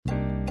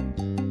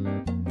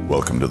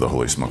Welcome to the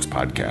Holy Smokes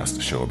Podcast,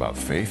 a show about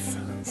faith,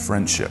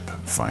 friendship,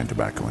 fine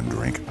tobacco, and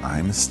drink.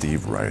 I'm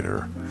Steve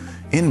Ryder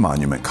in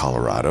Monument,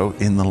 Colorado,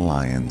 in the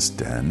Lion's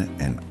Den,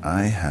 and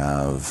I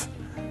have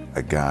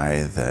a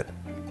guy that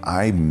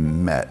I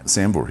met,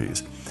 Sam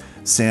Voorhees.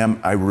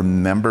 Sam, I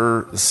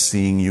remember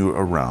seeing you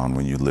around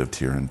when you lived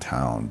here in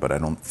town, but I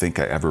don't think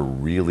I ever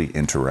really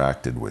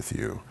interacted with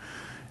you.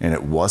 And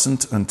it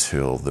wasn't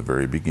until the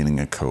very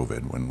beginning of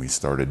COVID when we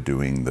started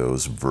doing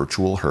those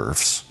virtual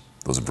HERFs,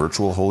 those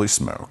virtual Holy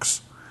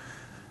Smokes.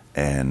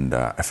 And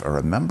if I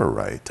remember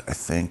right, I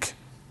think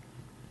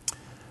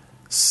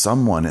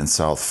someone in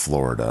South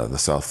Florida, the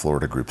South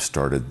Florida group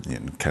started,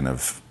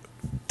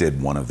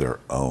 did one of their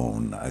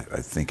own. I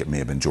think it may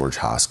have been George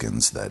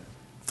Hoskins that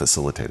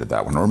facilitated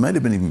that one, or it might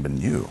have even been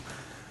you.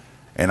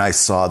 And I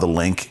saw the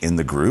link in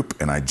the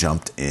group and I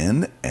jumped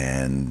in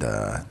and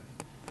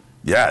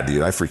yeah,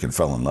 dude, I freaking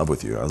fell in love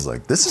with you. I was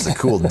like, this is a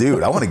cool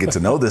dude. I want to get to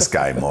know this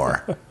guy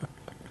more.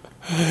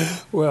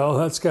 Well,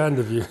 that's kind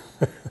of you.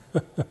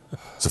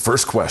 So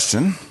first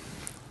question,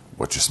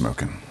 what you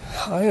smoking?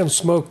 I am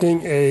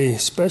smoking a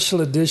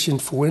special edition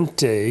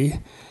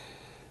Fuente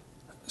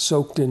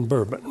soaked in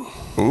bourbon.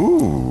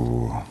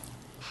 Ooh.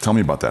 Tell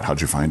me about that. How'd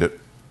you find it?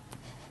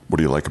 What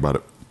do you like about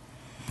it?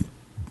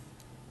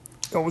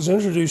 I was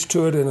introduced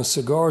to it in a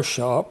cigar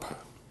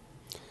shop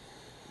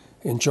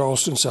in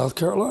Charleston, South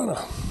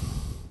Carolina.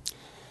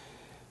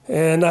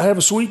 And I have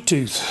a sweet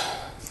tooth.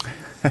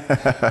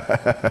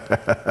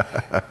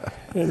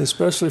 And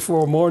especially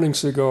for a morning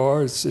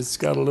cigar, it's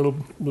got a little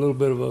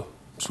bit of a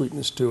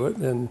sweetness to it.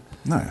 And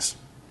nice.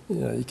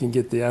 You can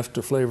get the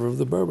after flavor of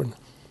the bourbon.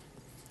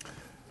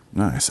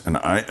 Nice. And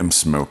I am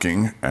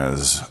smoking,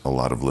 as a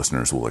lot of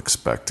listeners will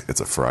expect,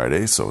 it's a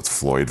Friday, so it's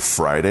Floyd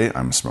Friday.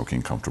 I'm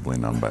smoking Comfortably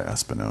Numb by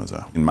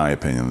Espinosa. In my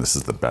opinion, this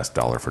is the best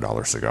dollar for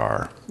dollar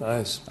cigar.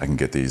 Nice. I can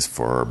get these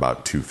for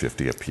about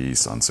 $2.50 a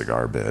piece on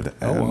Cigar Bid.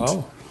 And oh,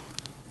 wow.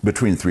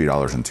 Between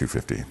 $3 and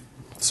 $2.50.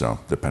 So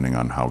depending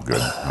on how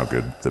good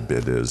the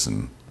bid is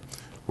and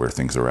where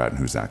things are at and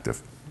who's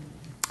active.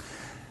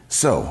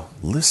 So,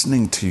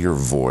 listening to your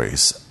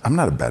voice, I'm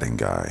not a betting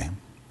guy,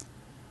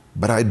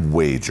 but I'd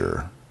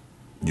wager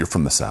you're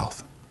from the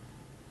South.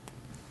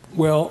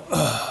 Well,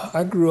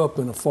 I grew up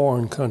in a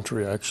foreign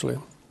country, actually,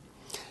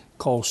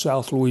 called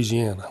South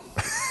Louisiana.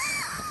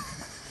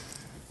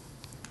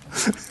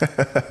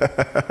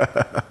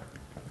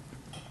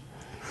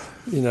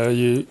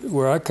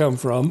 Where I come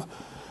from,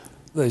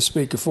 they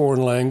speak a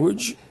foreign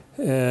language,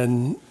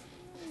 and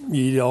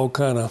you eat all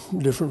kind of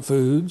different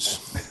foods.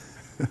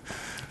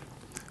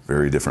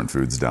 Very different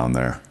foods down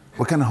there.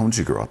 What kind of home did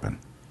you grow up in?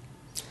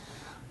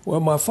 Well,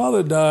 my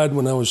father died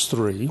when I was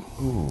 3.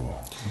 Ooh,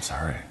 I'm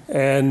sorry.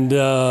 And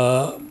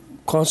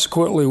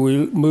consequently,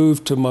 we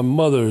moved to my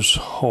mother's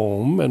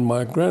home, and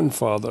my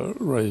grandfather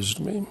raised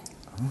me.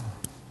 Oh.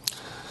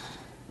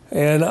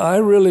 And I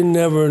really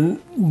never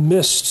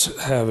missed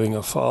having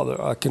a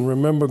father. I can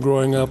remember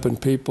growing up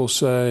and people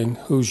saying,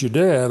 "Who's your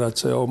dad?" I'd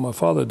say, "Oh, my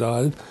father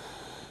died."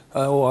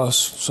 I was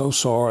so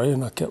sorry,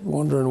 and I kept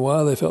wondering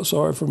why they felt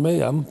sorry for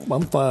me. I'm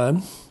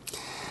fine.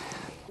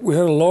 We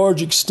had a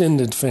large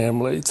extended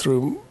family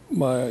through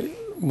my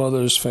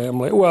mother's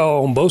family.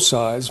 Well, on both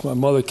sides. My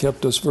mother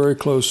kept us very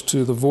close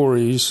to the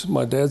Voorhees,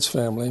 my dad's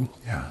family.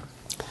 Yeah.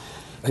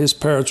 His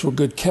parents were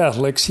good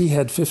Catholics. He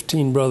had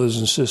 15 brothers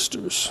and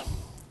sisters.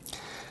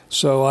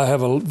 So I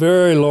have a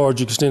very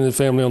large extended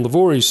family on the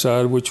Voorhees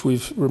side, which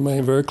we've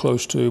remained very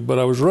close to. But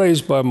I was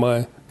raised by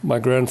my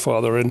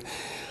grandfather. And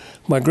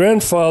my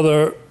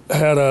grandfather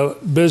had a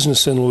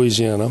business in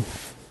Louisiana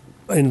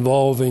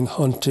involving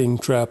hunting,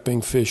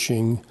 trapping,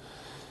 fishing,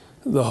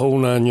 the whole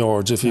 9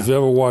 yards. If you've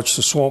ever watched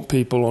the Swamp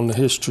People on the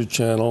History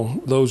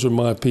Channel, those are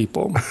my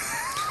people.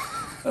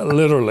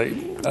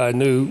 Literally, I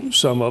knew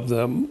some of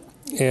them.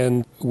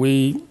 And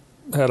we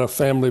had a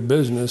family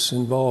business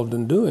involved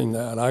in doing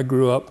that. I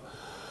grew up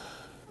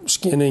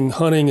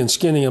hunting and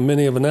skinning a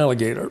mini of an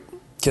alligator,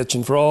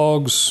 catching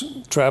frogs,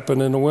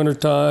 trapping in the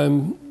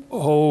wintertime, a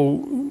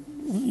whole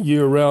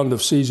year round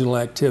of seasonal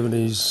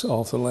activities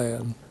off the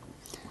land.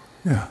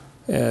 Yeah.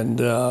 And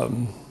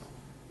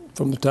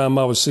from the time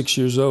I was 6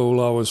 years old,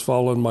 I was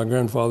following my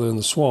grandfather in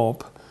the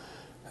swamp,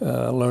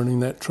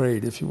 learning that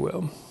trade, if you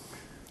will.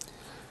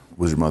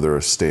 Was your mother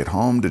a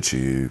stay-at-home? Did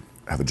she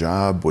have a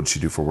job? What did she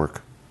do for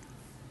work?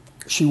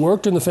 She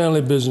worked in the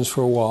family business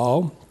for a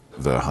while.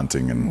 The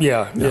hunting and...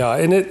 Yeah.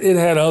 And it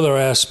had other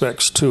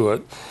aspects to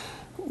it.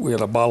 We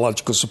had a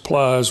biological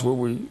supplies where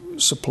we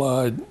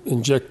supplied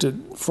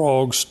injected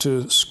frogs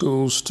to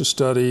schools to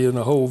study and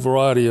a whole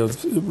variety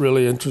of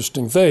really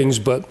interesting things.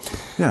 But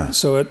yeah.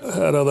 So it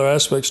had other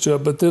aspects to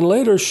it. But then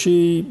later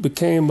she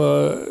became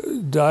a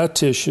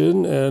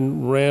dietitian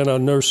and ran a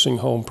nursing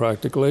home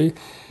practically.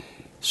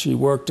 She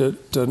worked at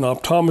an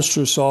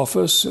optometrist's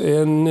office.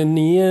 And in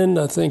the end,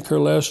 I think her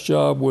last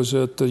job was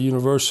at the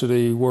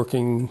university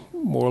working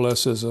more or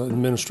less as an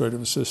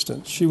administrative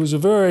assistant. She was a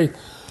very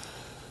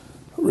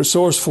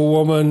resourceful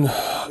woman,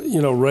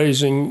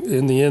 raising,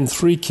 in the end,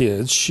 3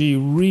 kids. She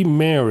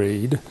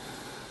remarried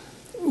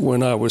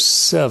when I was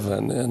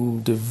 7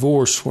 and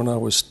divorced when I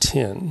was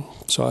 10.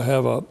 So I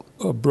have a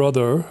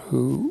brother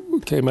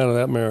who came out of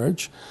that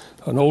marriage,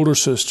 an older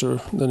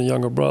sister, then a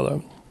younger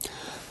brother.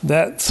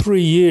 That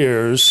 3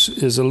 years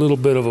is a little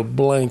bit of a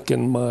blank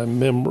in my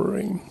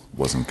memory.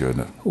 Wasn't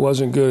good.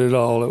 Wasn't good at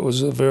all. It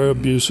was a very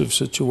abusive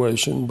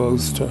situation,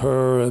 both to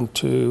her and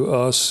to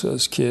us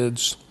as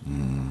kids.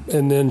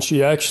 And then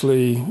she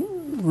actually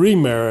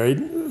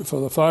remarried for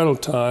the final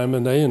time,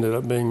 and they ended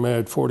up being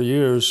married 40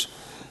 years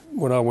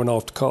when I went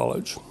off to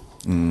college.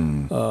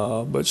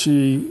 But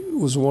she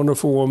was a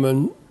wonderful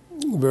woman,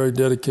 very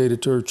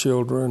dedicated to her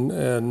children,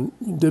 and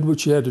did what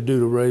she had to do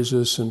to raise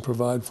us and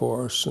provide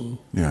for us. And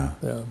Yeah.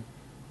 yeah.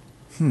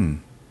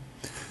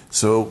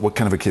 So what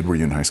kind of a kid were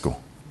you in high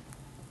school?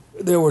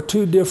 There were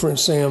 2 different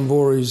Sam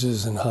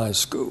Voorheeses in high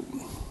school.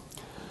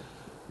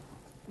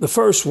 The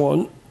first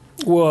one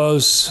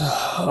was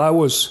I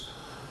was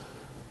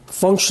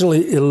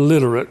functionally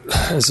illiterate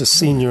as a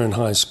senior in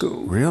high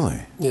school.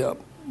 Really? Yeah.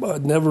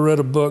 I'd never read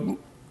a book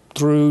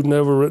through,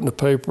 never written a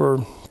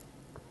paper.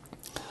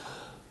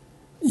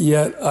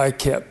 Yet I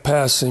kept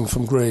passing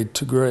from grade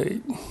to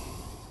grade.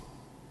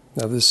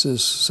 Now, this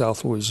is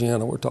South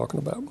Louisiana we're talking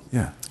about.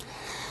 Yeah.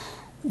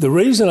 The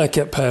reason I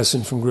kept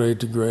passing from grade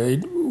to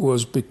grade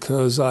was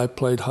because I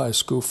played high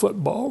school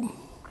football,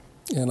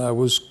 and I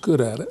was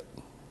good at it.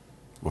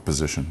 What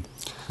position?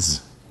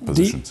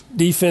 Positions?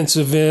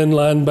 Defensive end,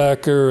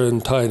 linebacker,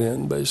 and tight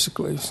end,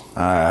 basically.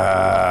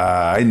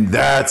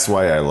 That's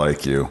why I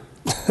like you.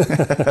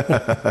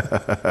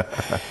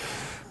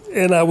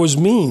 And I was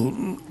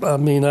mean. I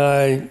mean,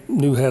 I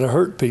knew how to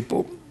hurt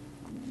people.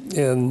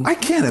 And I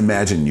can't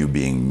imagine you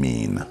being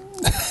mean.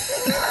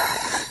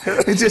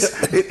 It just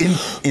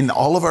in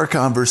all of our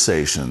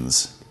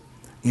conversations,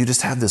 you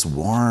just have this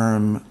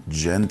warm,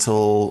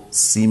 gentle,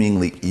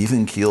 seemingly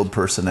even-keeled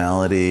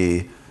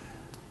personality.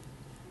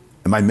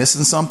 Am I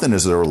missing something?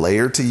 Is there a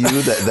layer to you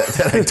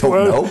that I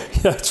don't know?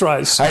 Yeah, that's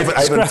right. I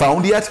haven't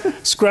found yet?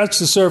 Scratch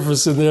the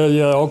surface in there.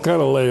 Yeah, all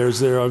kind of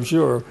layers there, I'm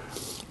sure.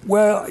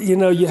 Well, you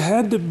know, you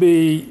had to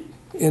be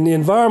in the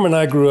environment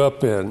I grew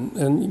up in,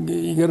 and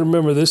you got to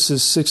remember this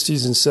is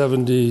 60s and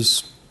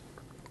 70s,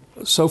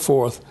 so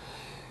forth.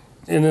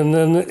 And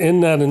then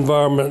in that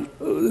environment,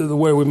 the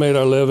way we made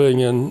our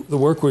living and the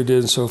work we did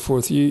and so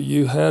forth,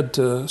 you had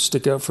to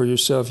stick up for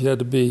yourself. You had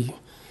to be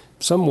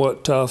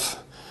somewhat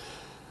tough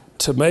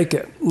to make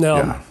it.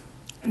 Now,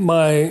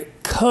 my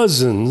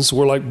cousins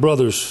were like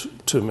brothers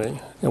to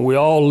me, and we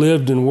all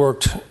lived and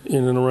worked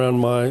in and around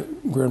my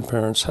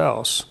grandparents'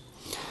 house.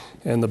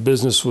 And the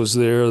business was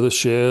there, the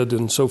shed,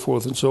 and so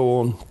forth and so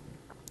on.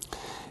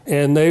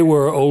 And they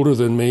were older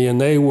than me,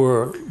 and they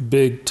were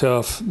big,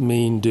 tough,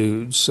 mean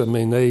dudes. I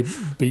mean, they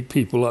beat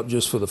people up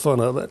just for the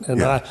fun of it.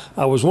 And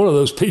I was one of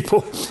those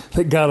people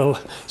that got a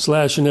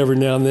slashing every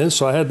now and then,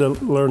 so I had to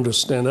learn to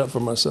stand up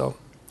for myself.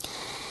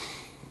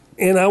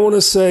 And I want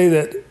to say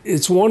that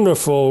it's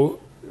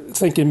wonderful,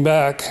 thinking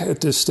back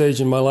at this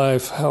stage in my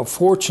life, how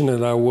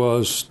fortunate I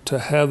was to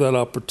have that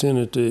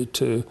opportunity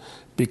to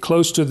be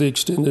close to the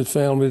extended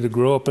family, to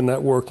grow up in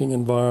that working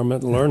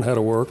environment, and learn how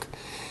to work.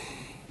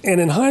 And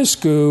in high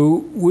school,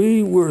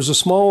 we were a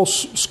small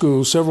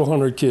school, several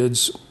hundred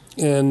kids,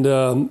 and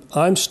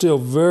I'm still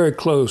very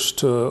close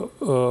to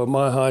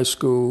my high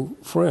school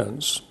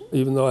friends.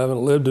 Even though I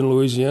haven't lived in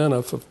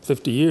Louisiana for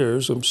 50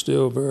 years, I'm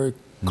still very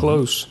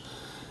close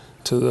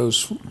to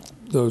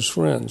those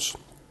friends.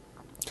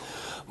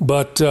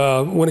 But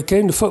when it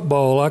came to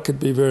football, I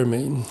could be very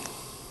mean.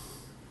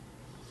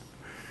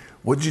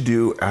 What did you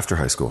do after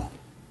high school?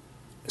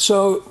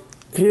 So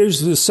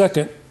here's the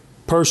second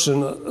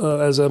person,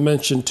 as I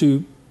mentioned,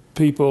 2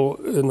 people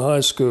in high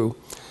school.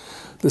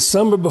 The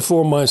summer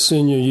before my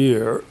senior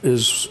year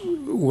is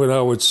when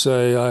I would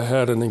say I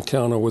had an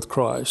encounter with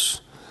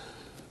Christ.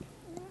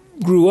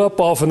 Grew up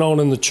off and on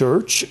in the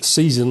church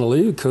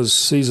seasonally because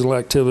seasonal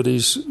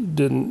activities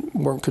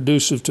weren't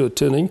conducive to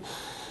attending.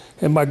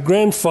 And my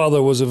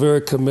grandfather was a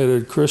very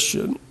committed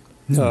Christian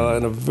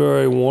and a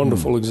very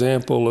wonderful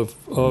example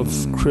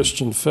of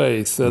Christian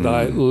faith that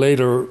I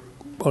later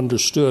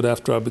understood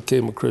after I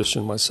became a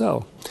Christian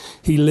myself.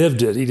 He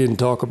lived it. He didn't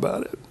talk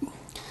about it.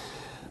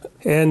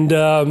 And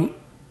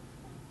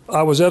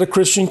I was at a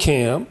Christian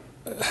camp,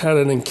 had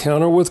an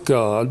encounter with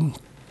God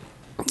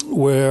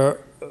where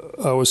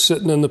I was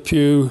sitting in the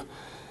pew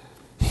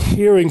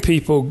hearing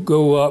people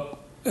go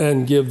up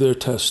and give their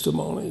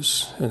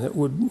testimonies. And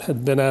it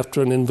had been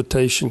after an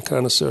invitation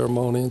kind of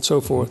ceremony and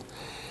so forth.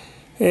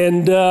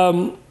 And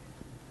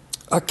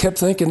I kept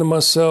thinking to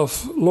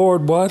myself,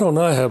 Lord, why don't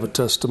I have a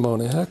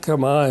testimony? How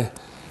come I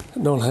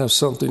don't have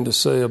something to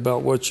say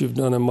about what you've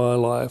done in my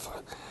life?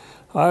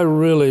 I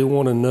really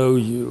want to know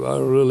you. I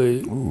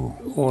really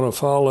want to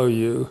follow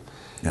you.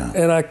 Yeah.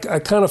 And I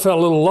kind of felt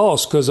a little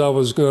lost because I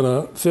was going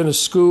to finish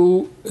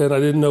school and I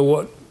didn't know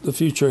what the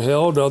future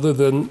held other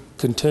than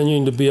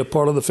continuing to be a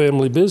part of the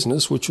family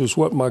business, which was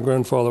what my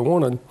grandfather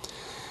wanted.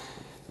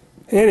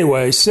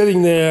 Anyway,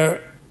 sitting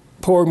there,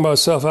 pouring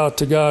myself out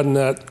to God in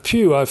that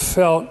pew, I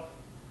felt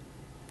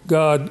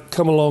God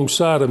come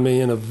alongside of me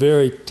in a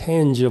very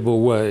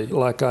tangible way,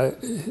 like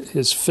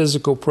his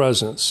physical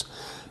presence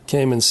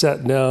came and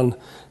sat down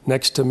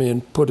next to me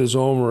and put his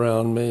arm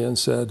around me and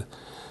said,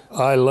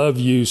 I love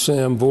you,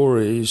 Sam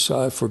Voorhees.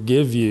 I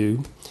forgive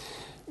you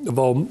of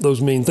all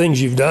those mean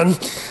things you've done,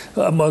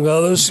 among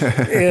others.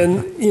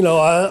 And,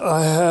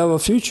 I have a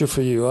future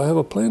for you. I have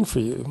a plan for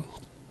you.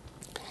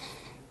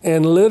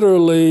 And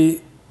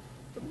literally,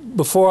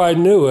 before I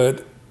knew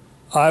it,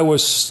 I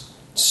was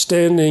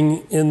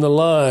standing in the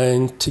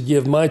line to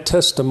give my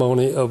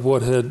testimony of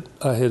what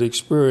I had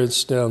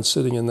experienced down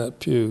sitting in that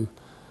pew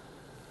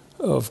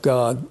of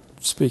God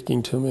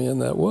speaking to me in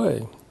that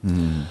way.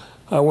 Mm.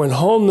 I went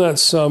home that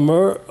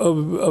summer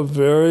a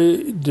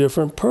very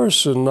different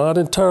person, not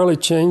entirely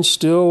changed,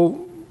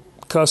 still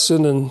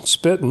cussing and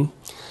spitting,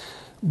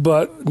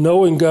 but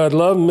knowing God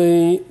loved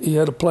me, he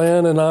had a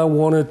plan, and I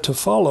wanted to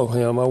follow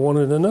him. I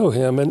wanted to know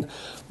him. And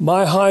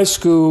my high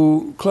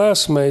school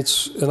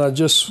classmates, and I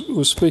just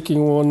was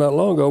speaking one not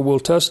long ago, will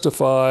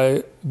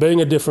testify being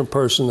a different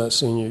person that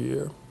senior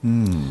year.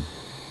 Mm.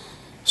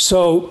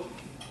 So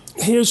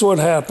here's what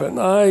happened.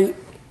 I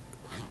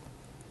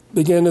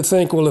began to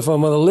think, well, if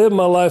I'm going to live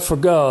my life for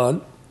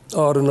God, I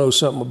ought to know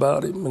something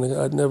about him. And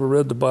I'd never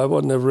read the Bible.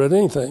 I'd never read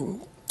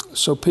anything.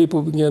 So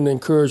people began to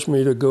encourage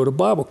me to go to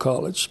Bible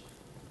college.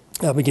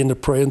 I began to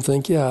pray and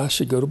think, I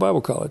should go to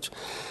Bible college.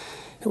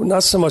 It was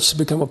not so much to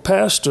become a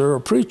pastor or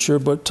preacher,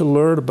 but to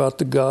learn about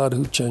the God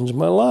who changed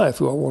my life,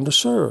 who I wanted to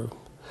serve.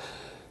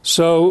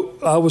 So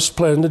I was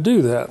planning to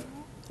do that.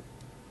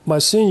 My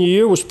senior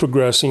year was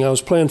progressing. I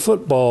was playing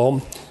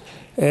football,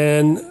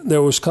 and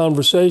there was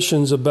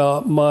conversations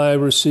about my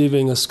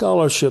receiving a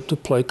scholarship to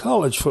play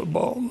college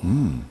football.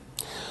 Mm.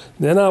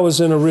 Then I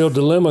was in a real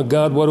dilemma.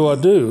 God, what do I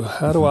do?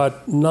 How do I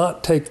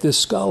not take this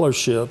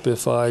scholarship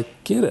if I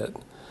get it?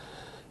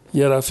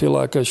 Yet I feel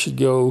like I should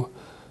go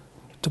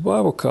to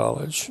Bible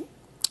college.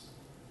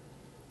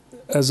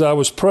 As I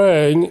was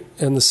praying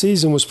and the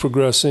season was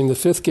progressing, the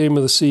 5th game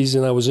of the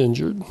season, I was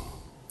injured,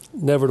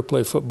 never to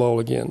play football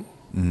again.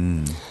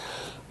 Mm.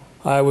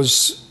 I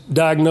was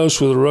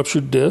diagnosed with a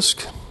ruptured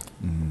disc,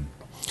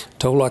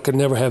 told I could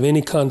never have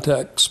any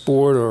contact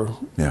sport or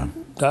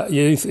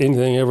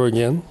anything ever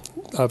again.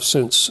 I've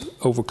since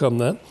overcome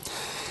that.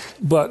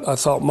 But I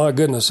thought, my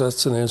goodness,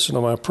 that's an answer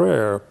to my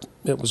prayer.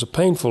 It was a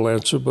painful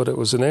answer, but it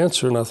was an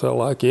answer, and I felt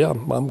like,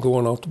 I'm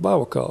going off to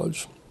Bible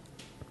college.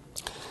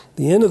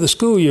 The end of the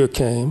school year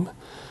came.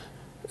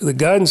 The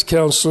guidance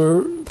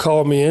counselor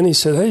called me in. He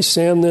said, hey,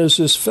 Sam, there's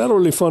this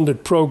federally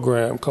funded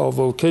program called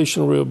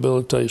Vocational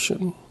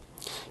Rehabilitation.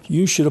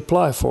 You should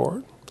apply for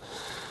it.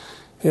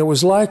 It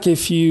was like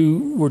if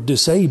you were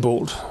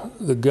disabled,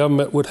 the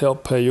government would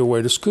help pay your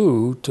way to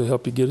school to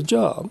help you get a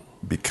job.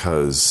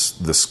 Because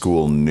the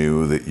school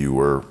knew that you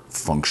were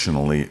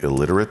functionally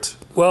illiterate?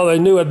 Well, they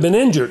knew I'd been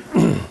injured.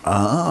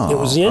 Oh, it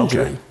was the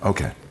injury.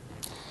 Okay.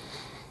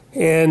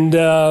 And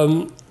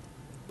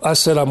I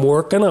said, I'm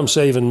working, I'm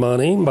saving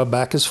money, my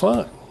back is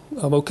fine.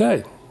 I'm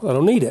okay. I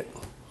don't need it.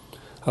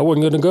 I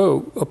wasn't going to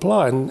go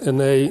apply. And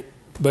they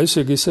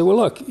basically said, well,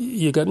 look,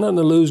 you got nothing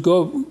to lose,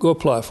 go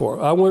apply for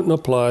it. I went and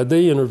applied.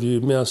 They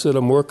interviewed me. I said,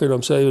 I'm working,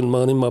 I'm saving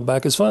money, my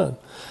back is fine.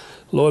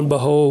 Lo and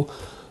behold,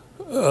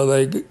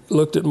 they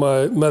looked at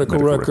my medical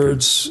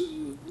records,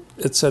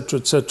 et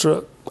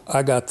cetera,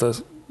 I got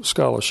the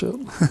scholarship.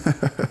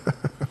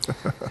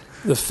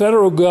 The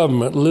federal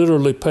government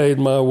literally paid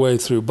my way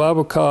through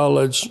Bible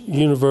college,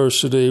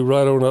 university,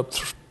 right on up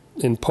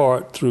in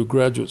part through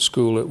graduate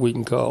school at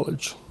Wheaton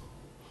College.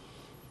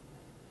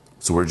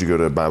 So where'd you go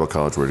to Bible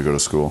college? Where'd you go to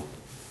school?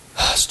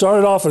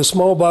 Started off at a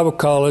small Bible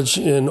college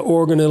in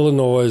Oregon,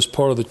 Illinois, as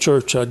part of the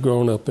church I'd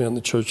grown up in,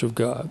 the Church of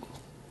God.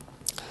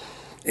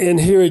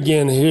 And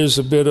here's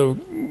a bit of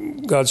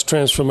God's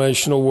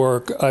transformational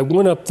work. I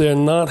went up there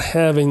not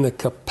having the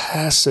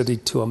capacity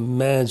to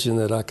imagine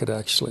that I could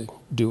actually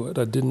do it.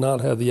 I did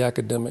not have the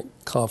academic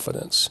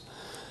confidence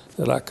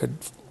that I could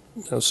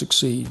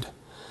succeed.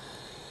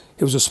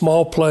 It was a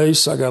small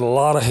place. I got a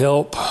lot of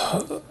help.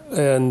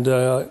 And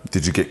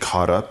did you get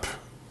caught up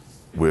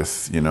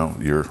with,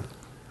 your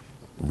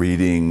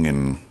reading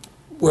and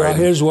Well,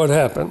 writing? Here's what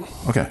happened.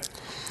 Okay.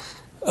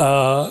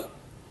 A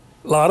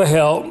lot of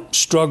help,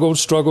 struggled.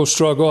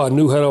 I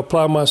knew how to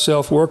apply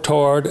myself, worked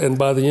hard, and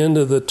by the end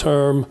of the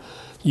term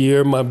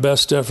year, my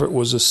best effort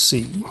was a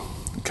C.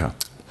 Okay.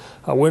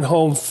 I went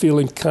home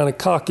feeling kind of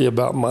cocky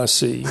about my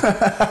C.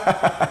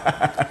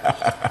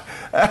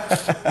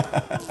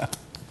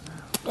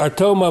 I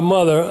told my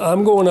mother,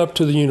 I'm going up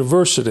to the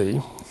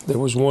university. There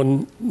was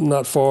one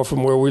not far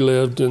from where we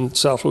lived in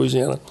South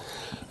Louisiana,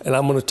 and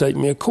I'm going to take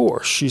me a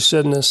course. She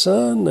said, now,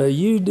 son,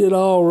 you did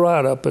all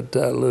right up at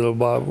that little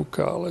Bible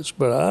college,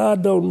 but I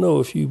don't know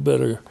if you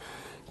better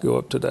go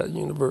up to that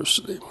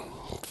university,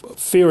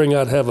 fearing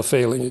I'd have a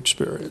failing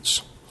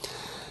experience.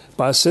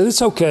 But I said,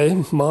 it's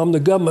okay, Mom, the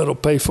government will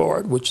pay for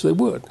it, which they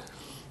would.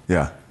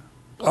 Yeah.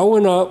 I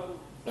went up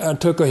and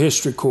took a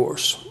history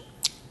course,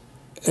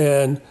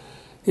 and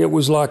it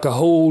was like a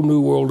whole new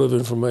world of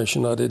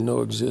information I didn't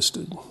know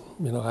existed,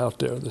 out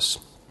there.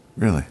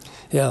 Really?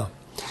 Yeah.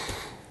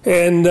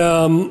 And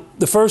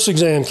the first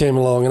exam came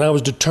along, and I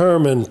was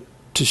determined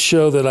to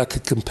show that I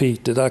could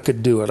compete, that I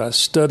could do it. I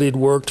studied,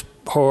 worked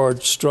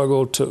hard,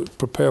 struggled to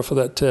prepare for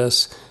that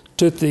test,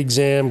 took the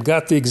exam,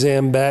 got the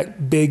exam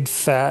back, big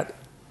fat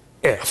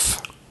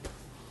F.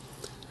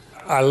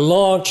 I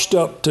launched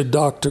up to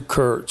Dr.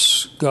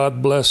 Kurtz.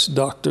 God bless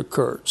Dr.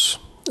 Kurtz.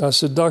 I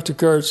said, Dr.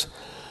 Kurtz,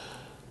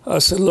 I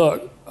said,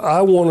 look,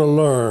 I want to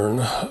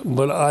learn,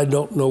 but I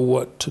don't know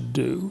what to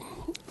do.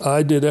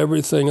 I did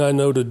everything I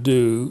know to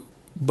do,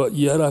 but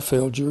yet I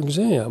failed your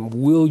exam.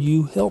 Will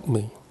you help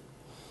me?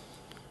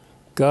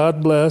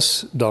 God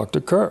bless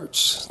Dr.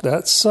 Kurtz.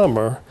 That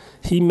summer,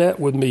 he met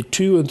with me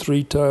 2 and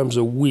 3 times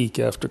a week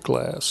after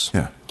class.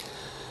 Yeah.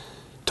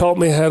 Taught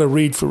me how to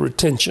read for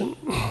retention.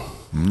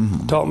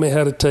 Mm-hmm. Taught me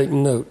how to take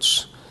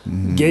notes.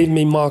 Mm-hmm. Gave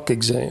me mock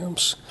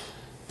exams.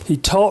 He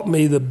taught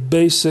me the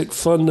basic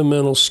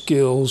fundamental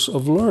skills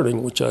of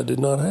learning, which I did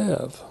not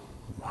have.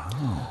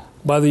 Wow.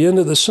 By the end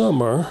of the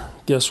summer,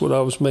 guess what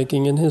I was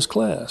making in his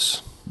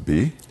class?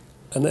 B?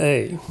 An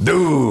A.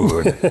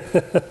 Dude.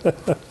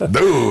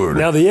 Dude.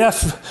 Now, the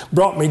F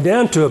brought me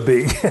down to a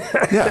B.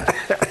 Yeah.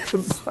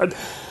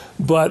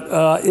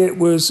 But it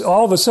was,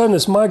 all of a sudden,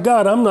 it's, my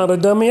God, I'm not a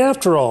dummy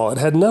after all. It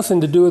had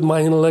nothing to do with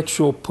my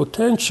intellectual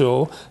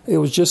potential. It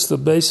was just the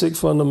basic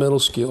fundamental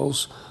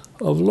skills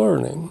of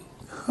learning.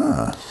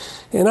 Huh.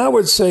 And I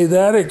would say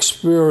that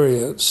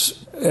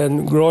experience,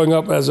 and growing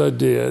up as I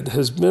did,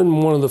 has been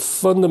one of the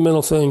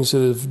fundamental things that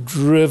have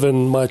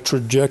driven my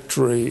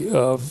trajectory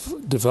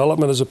of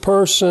development as a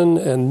person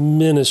and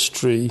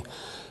ministry,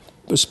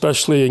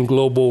 especially in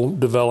global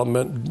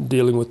development,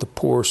 dealing with the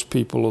poorest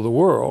people of the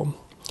world.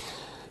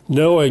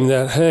 Knowing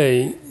that,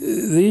 hey,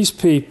 these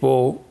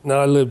people,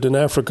 now I lived in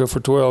Africa for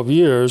 12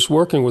 years,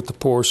 working with the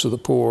poorest of the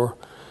poor.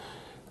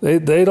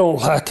 They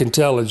don't lack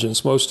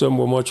intelligence. Most of them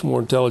were much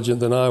more intelligent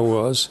than I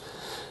was,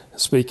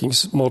 speaking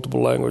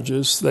multiple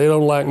languages. They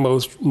don't lack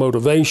most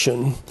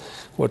motivation.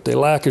 What they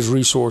lack is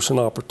resource and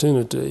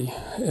opportunity.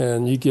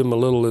 And you give them a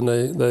little, and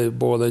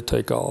they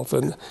take off.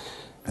 And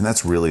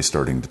that's really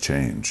starting to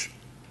change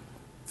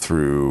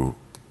through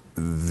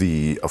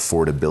the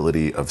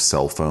affordability of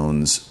cell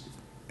phones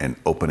and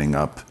opening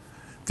up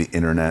the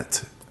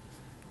internet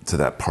to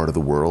that part of the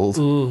world.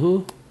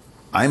 Mm-hmm.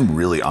 I'm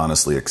really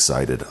honestly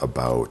excited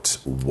about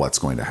what's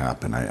going to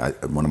happen.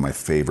 One of my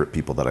favorite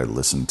people that I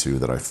listen to,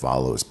 that I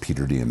follow, is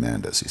Peter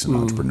Diamandis. He's an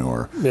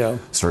entrepreneur. Yeah.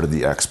 Started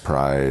the X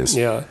Prize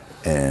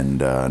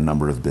and a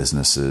number of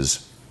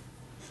businesses.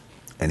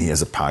 And he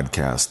has a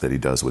podcast that he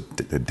does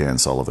with Dan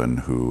Sullivan,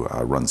 who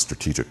runs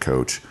Strategic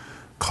Coach,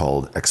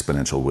 called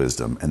Exponential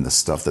Wisdom. And the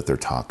stuff that they're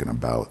talking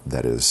about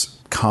that is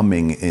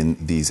coming in,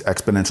 these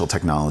exponential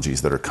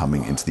technologies that are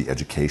coming into the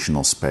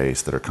educational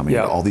space, that are coming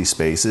into all these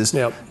spaces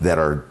that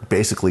are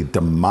basically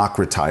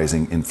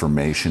democratizing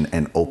information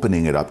and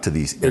opening it up to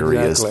these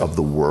areas of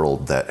the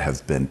world that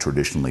have been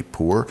traditionally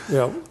poor.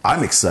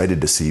 I'm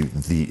excited to see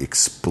the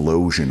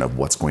explosion of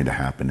what's going to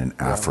happen in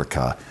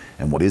Africa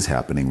and what is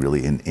happening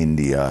really in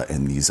India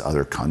and these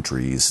other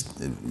countries,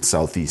 in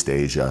Southeast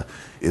Asia.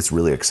 It's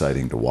really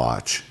exciting to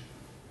watch.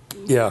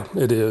 Yeah,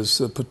 it is.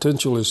 The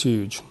potential is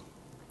huge.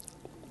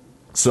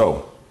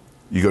 So,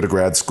 you go to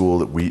grad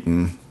school at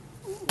Wheaton.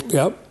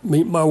 Yep,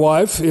 meet my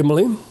wife,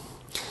 Emily.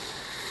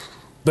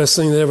 Best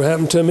thing that ever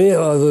happened to me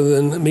other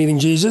than meeting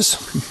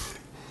Jesus.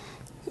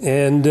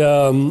 And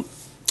how long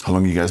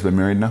have you guys been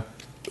married now?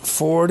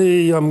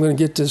 40, I'm going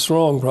to get this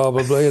wrong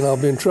probably, and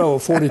I'll be in trouble.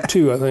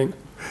 42, I think.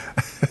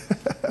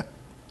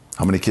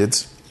 How many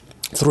kids?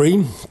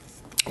 3,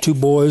 2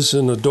 boys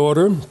and a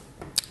daughter.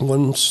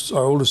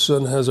 Our oldest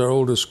son has our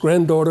oldest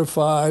granddaughter,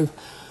 5.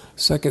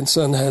 Second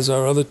son has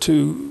our other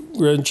 2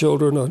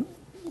 grandchildren,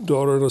 a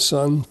daughter and a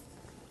son,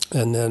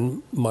 and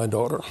then my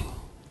daughter.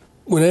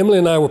 When Emily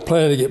and I were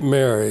planning to get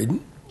married,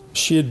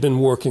 she had been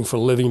working for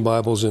Living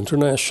Bibles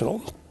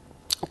International,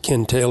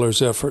 Ken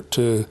Taylor's effort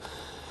to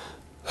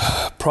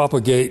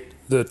propagate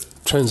the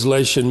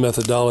translation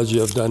methodology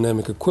of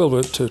dynamic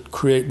equivalent to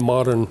create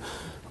modern,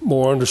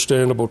 more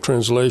understandable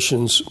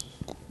translations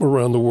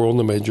around the world in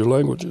the major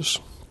languages.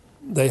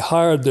 They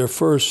hired their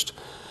first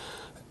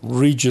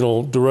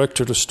regional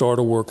director to start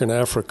a work in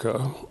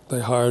Africa.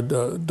 They hired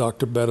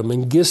Dr. Betta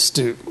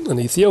Mengistu, an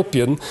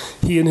Ethiopian.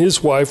 He and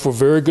his wife were a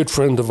very good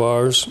friend of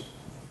ours,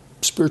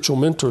 spiritual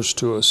mentors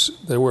to us.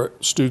 They were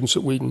students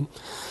at Wheaton.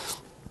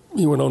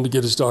 He went on to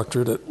get his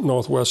doctorate at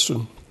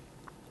Northwestern.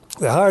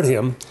 They hired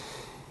him.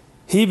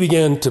 He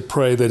began to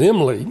pray that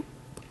Emily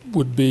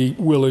would be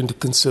willing to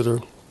consider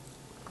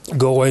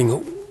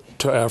going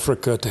to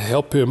Africa to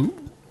help him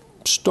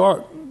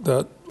start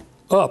that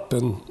up.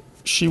 And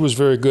she was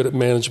very good at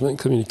management and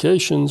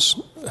communications,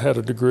 had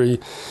a degree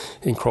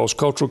in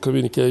cross-cultural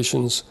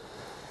communications,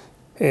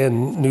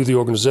 and knew the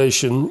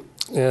organization,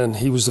 and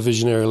he was the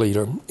visionary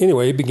leader.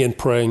 Anyway, he began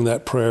praying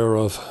that prayer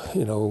of,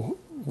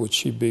 would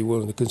she be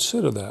willing to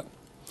consider that?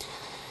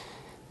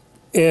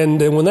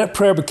 And then when that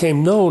prayer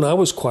became known, I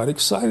was quite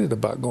excited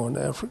about going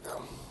to Africa.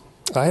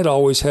 I had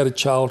always had a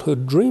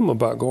childhood dream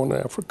about going to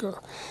Africa.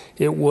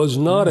 It was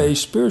not a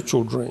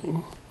spiritual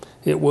dream.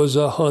 It was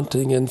a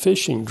hunting and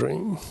fishing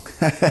dream.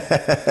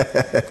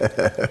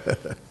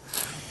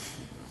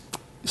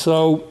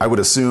 So I would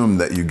assume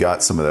that you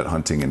got some of that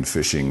hunting and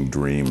fishing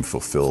dream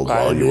fulfilled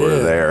while you were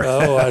there.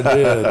 Oh, I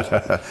did.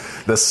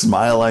 The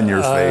smile on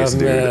your face,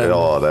 dude. Man.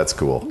 Oh, that's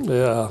cool.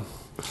 Yeah.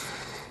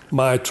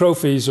 My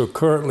trophies are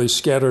currently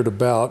scattered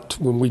about.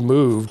 When we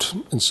moved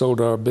and sold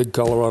our big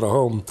Colorado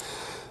home,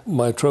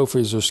 my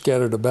trophies are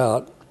scattered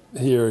about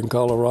here in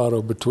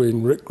Colorado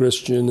between Rick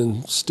Christian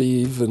and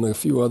Steve and a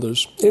few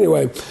others.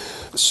 Anyway,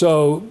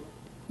 so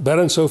Ben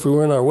and Sophie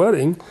were in our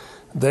wedding.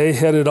 They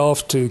headed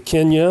off to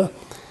Kenya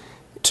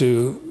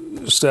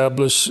to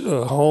establish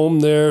a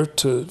home there,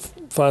 to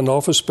find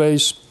office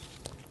space.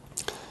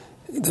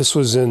 This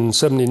was in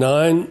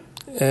 79.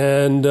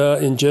 And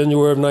in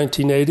January of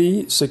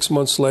 1980, 6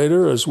 months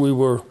later, as we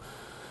were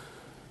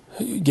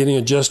getting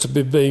adjusted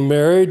to being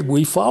married,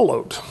 we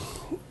followed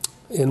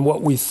in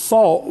what we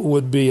thought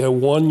would be a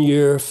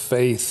one-year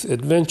faith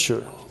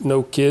adventure.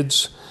 No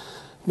kids,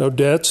 no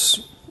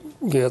debts,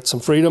 get some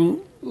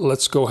freedom.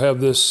 Let's go have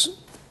this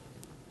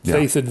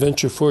faith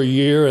adventure for a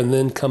year and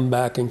then come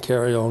back and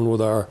carry on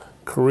with our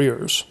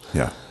careers.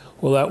 Yeah.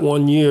 Well, that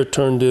 1 year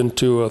turned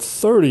into a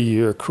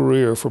 30-year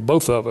career for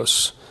both of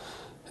us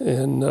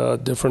in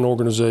different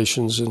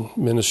organizations and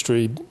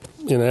ministry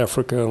in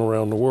Africa and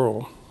around the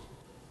world.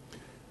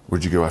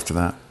 Where'd you go after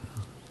that?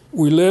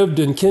 We lived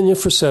in Kenya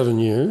for 7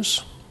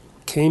 years,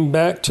 came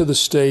back to the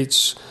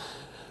States.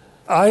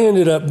 I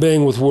ended up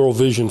being with World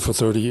Vision for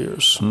 30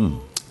 years,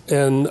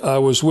 and I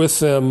was with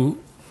them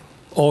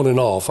on and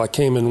off. I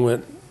came and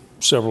went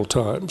several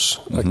times.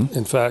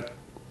 In fact,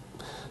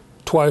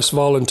 twice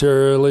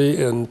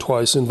voluntarily and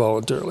twice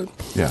involuntarily.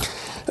 Yeah.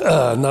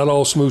 Not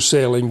all smooth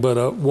sailing, but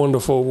a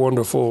wonderful,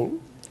 wonderful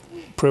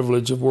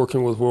privilege of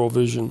working with World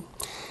Vision.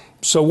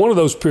 So one of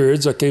those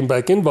periods, I came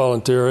back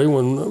involuntarily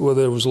when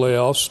there was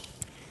layoffs.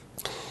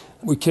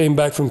 We came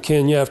back from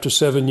Kenya after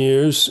 7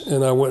 years,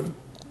 and I went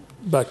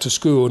back to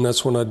school, and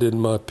that's when I did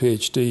my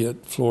PhD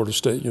at Florida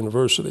State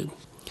University.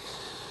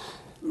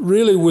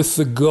 Really with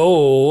the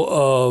goal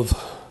of,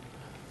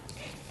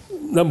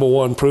 number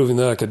one, proving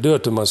that I could do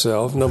it to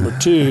myself. Number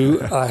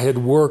two, I had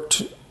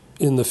worked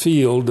in the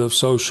field of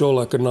social,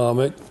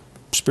 economic,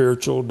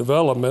 spiritual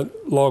development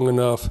long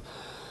enough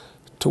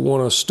to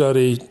want to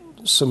study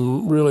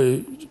some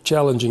really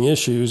challenging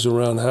issues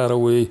around how do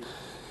we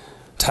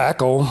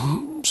tackle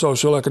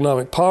social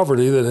economic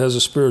poverty that has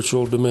a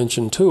spiritual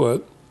dimension to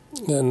it,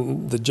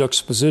 and the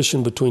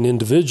juxtaposition between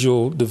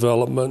individual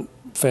development,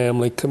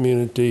 family,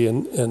 community,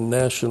 and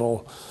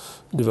national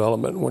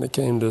development when it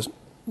came to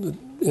the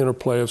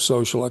interplay of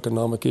social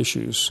economic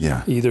issues,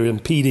 either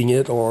impeding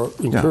it or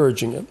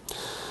encouraging it.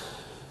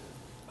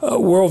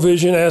 World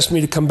Vision asked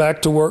me to come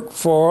back to work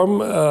for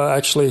them,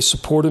 actually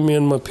supported me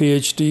in my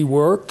PhD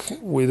work.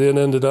 We then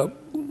ended up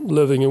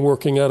living and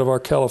working out of our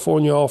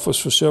California office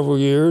for several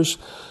years,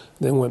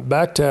 then went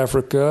back to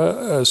Africa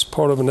as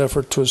part of an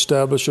effort to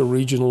establish a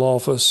regional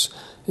office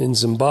in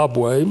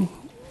Zimbabwe,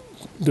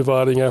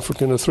 dividing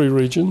Africa into 3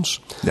 regions.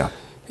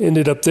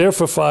 Ended up there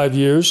for 5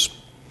 years,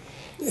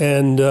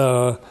 and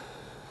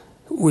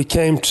we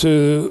came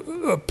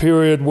to a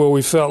period where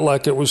we felt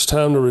like it was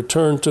time to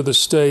return to the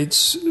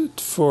States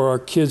for our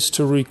kids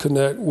to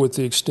reconnect with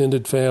the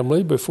extended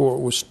family before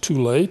it was too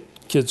late.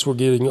 Kids were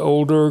getting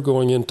older,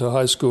 going into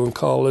high school and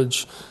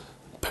college.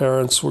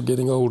 Parents were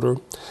getting older.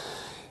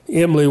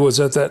 Emily was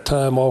at that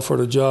time offered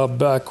a job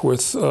back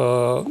with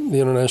the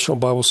International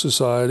Bible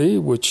Society,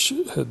 which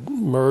had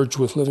merged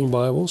with Living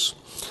Bibles,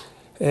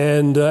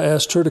 and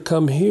asked her to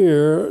come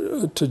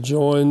here to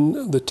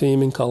join the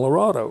team in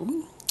Colorado.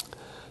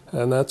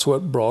 And that's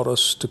what brought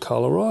us to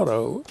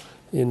Colorado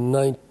in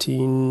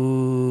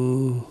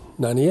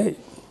 1998.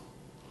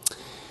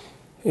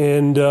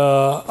 And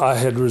I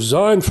had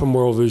resigned from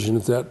World Vision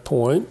at that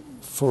point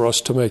for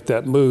us to make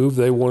that move.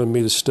 They wanted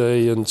me to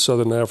stay in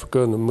Southern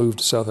Africa and to move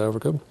to South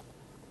Africa.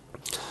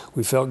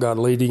 We felt God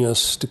leading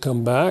us to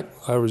come back.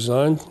 I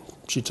resigned.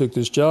 She took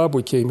this job.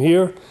 We came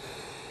here.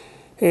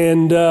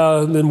 And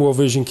then World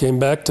Vision came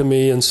back to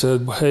me and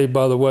said, hey,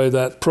 by the way,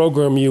 that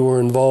program you were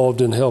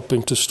involved in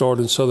helping to start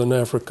in Southern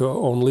Africa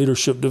on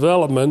leadership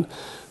development,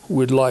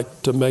 we'd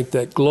like to make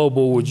that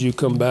global. Would you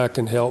come back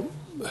and help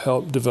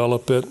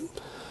develop it?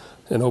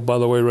 And, oh, by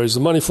the way, raise the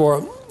money for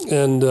it,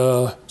 and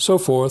so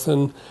forth.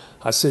 And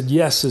I said,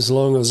 yes, as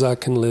long as I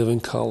can live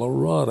in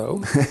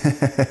Colorado.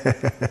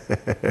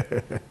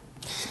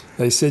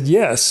 They said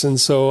yes. And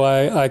so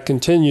I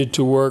continued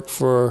to work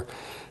for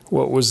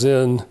what was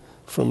then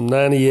from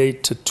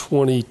 98 to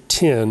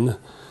 2010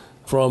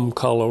 from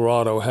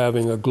Colorado,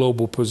 having a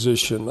global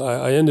position.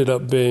 I ended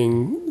up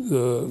being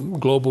the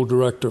global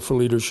director for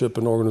leadership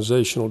and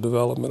organizational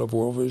development of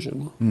World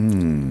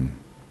Vision.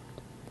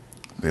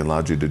 They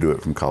allowed you to do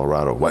it from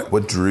Colorado.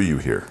 What drew you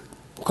here?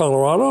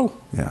 Colorado?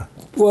 Yeah.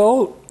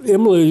 Well,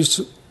 Emily's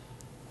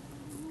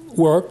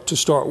work to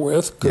start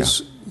with,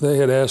 because they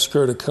had asked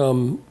her to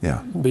come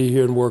be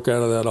here and work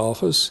out of that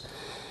office.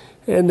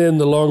 And then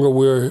the longer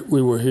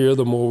we were here,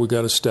 the more we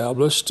got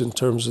established in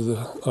terms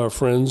of our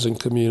friends and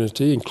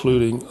community,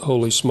 including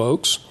Holy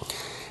Smokes.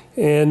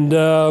 And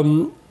I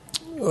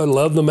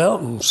love the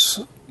mountains.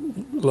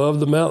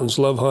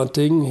 Love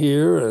hunting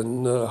here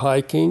and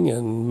hiking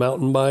and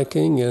mountain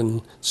biking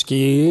and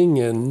skiing,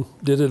 and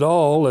did it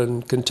all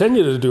and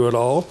continue to do it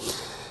all.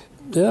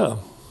 Yeah.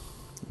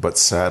 But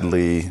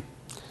sadly,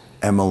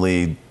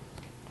 Emily,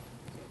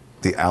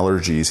 the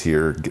allergies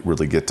here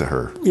really get to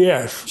her.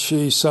 Yes,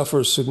 she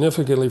suffers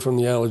significantly from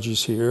the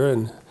allergies here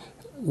and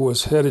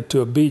was headed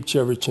to a beach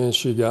every chance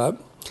she got,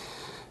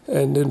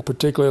 and didn't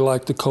particularly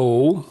like the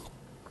cold.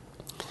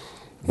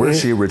 Where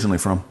is she originally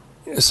from?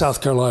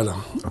 South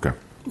Carolina. Okay.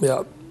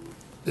 Yeah.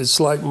 It's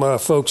like my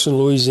folks in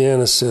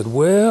Louisiana said,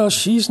 well,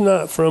 she's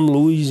not from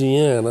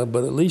Louisiana,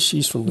 but at least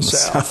she's from the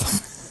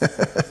South.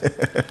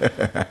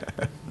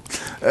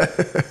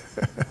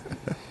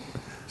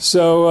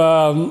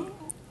 So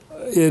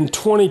in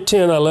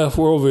 2010, I left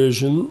World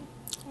Vision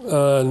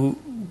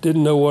and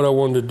didn't know what I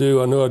wanted to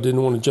do. I knew I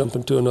didn't want to jump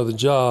into another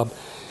job.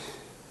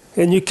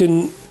 And you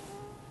can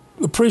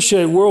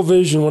appreciate World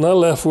Vision. When I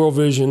left World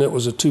Vision, it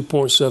was a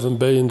 $2.7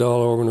 billion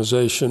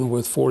organization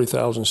with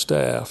 40,000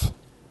 staff.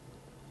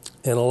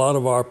 And a lot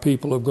of our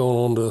people have gone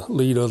on to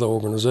lead other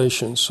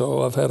organizations.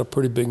 So I've had a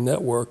pretty big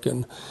network.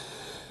 And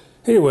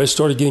anyway, I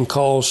started getting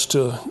calls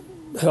to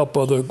help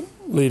other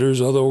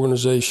leaders, other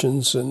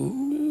organizations,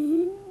 and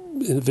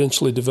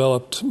eventually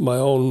developed my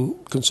own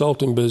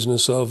consulting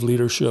business of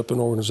leadership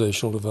and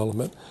organizational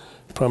development,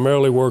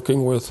 primarily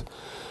working with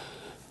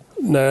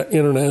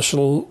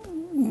international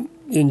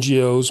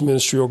NGOs,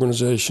 ministry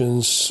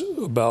organizations,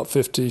 about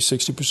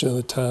 50-60% of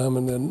the time,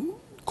 and then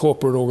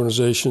corporate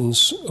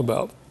organizations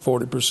about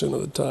 40%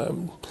 of the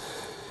time.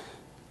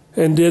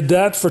 And did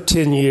that for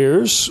 10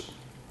 years,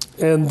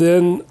 and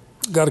then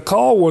got a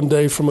call one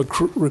day from a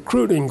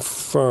recruiting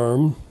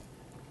firm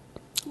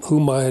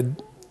whom I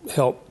had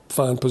helped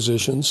find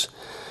positions.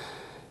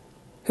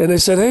 And they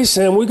said, hey,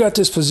 Sam, we got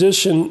this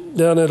position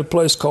down at a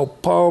place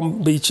called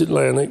Palm Beach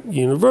Atlantic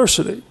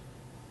University,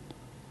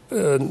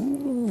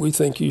 and we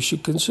think you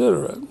should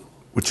consider it.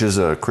 Which is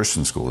a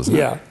Christian school, isn't it?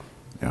 Yeah.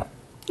 Yeah.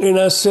 And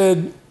I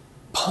said,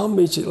 Palm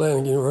Beach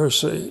Atlantic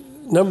University,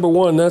 number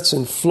one, that's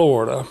in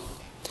Florida.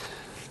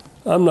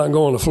 I'm not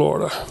going to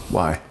Florida.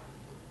 Why?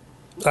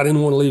 I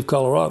didn't want to leave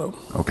Colorado.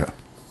 Okay.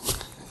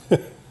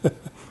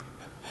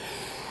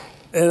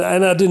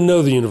 And I didn't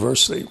know the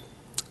university.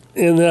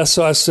 And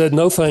so I said,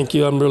 no, thank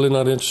you. I'm really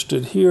not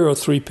interested. Here are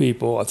 3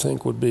 people I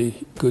think would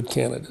be good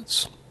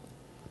candidates.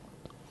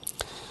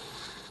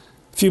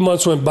 A few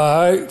months went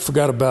by,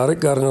 forgot about it,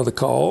 got another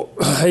call.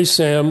 Hey,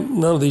 Sam,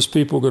 none of these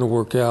people are going to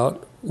work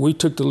out. We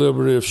took the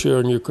liberty of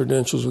sharing your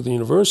credentials with the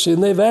university,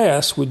 and they've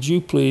asked, would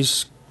you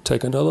please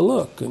take another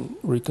look and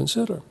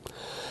reconsider?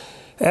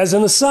 As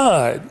an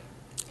aside,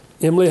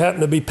 Emily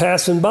happened to be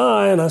passing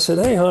by, and I said,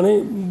 hey,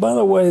 honey, by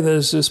the way,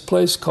 there's this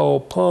place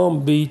called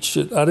Palm Beach.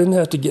 I didn't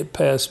have to get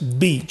past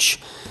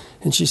beach.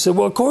 And she said,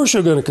 well, of course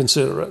you're going to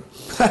consider it.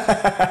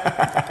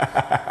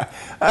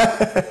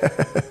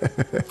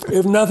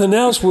 If nothing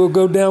else, we'll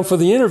go down for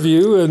the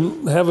interview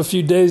and have a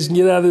few days and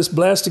get out of this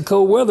blasted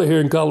cold weather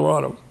here in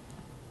Colorado.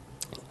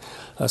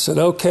 I said,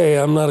 okay,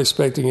 I'm not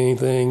expecting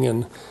anything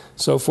and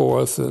so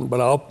forth, but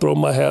I'll throw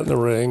my hat in the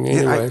ring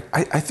anyway.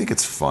 Yeah, I think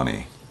it's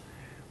funny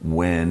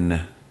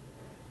when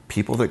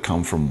people that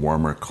come from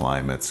warmer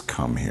climates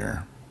come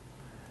here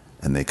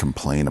and they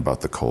complain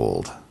about the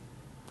cold.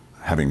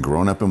 Having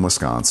grown up in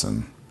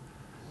Wisconsin,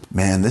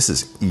 man, this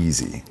is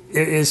easy.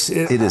 It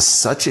is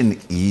such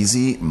an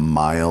easy,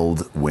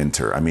 mild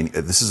winter. I mean,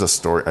 this is a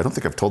story. I don't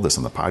think I've told this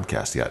on the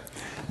podcast yet.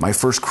 My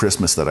first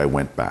Christmas that I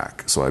went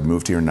back, so I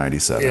moved here in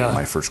 97. Yeah.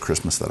 My first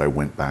Christmas that I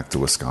went back to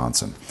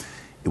Wisconsin,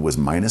 it was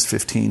minus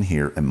 15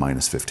 here and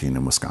minus 15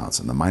 in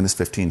Wisconsin. The minus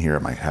 15 here,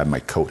 I had my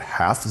coat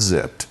half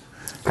zipped,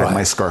 had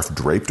my scarf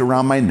draped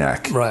around my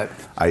neck. Right.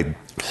 I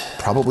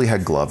probably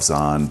had gloves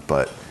on,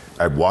 but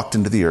I walked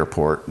into the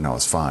airport and I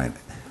was fine.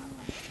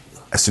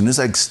 As soon as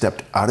I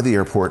stepped out of the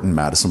airport in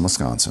Madison,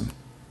 Wisconsin,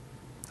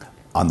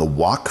 on the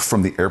walk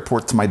from the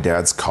airport to my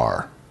dad's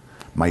car,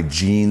 my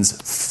jeans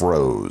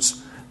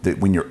froze. That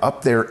when you're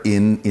up there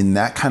in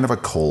that kind of a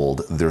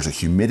cold, there's a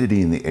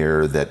humidity in the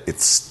air that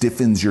it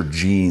stiffens your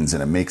jeans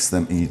and it makes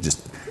them, and you just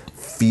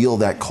feel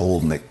that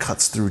cold and it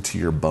cuts through to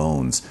your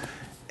bones.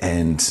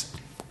 And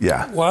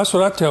yeah. Well, that's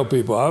what I tell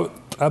people.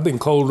 I've been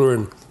colder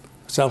in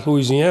South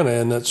Louisiana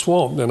in that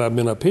swamp than I've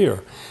been up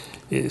here.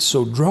 It's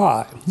so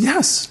dry.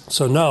 Yes.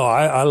 So no,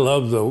 I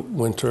love the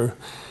winter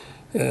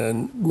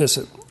and miss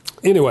it.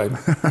 Anyway,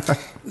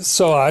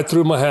 so I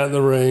threw my hat in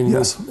the ring,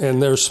 yes.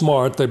 And they're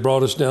smart. They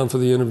brought us down for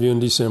the interview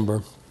in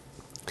December.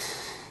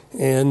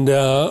 And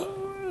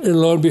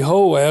lo and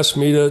behold, asked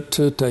me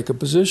to take a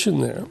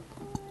position there.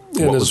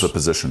 What was the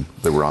position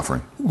they were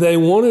offering? They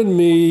wanted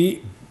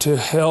me to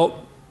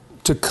help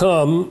to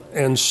come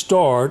and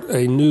start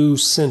a new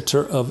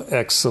center of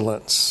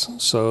excellence.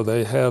 So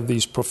they have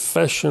these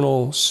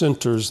professional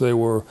centers they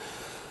were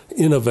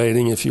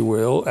innovating, if you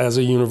will, as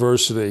a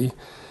university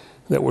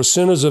that were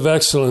centers of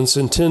excellence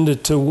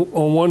intended to,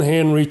 on one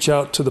hand, reach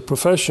out to the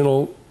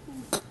professional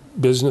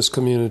business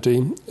community,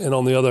 and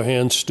on the other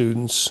hand,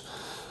 students,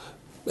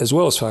 as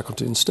well as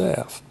faculty and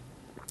staff.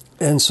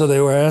 And so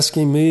they were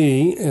asking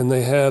me, and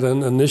they had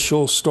an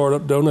initial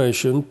startup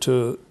donation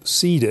to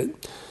seed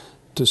it,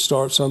 to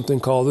start something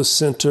called the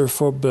Center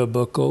for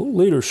Biblical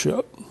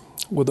Leadership,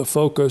 with a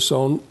focus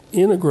on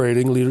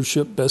integrating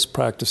leadership best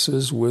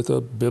practices with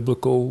a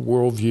biblical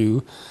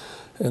worldview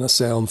and a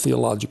sound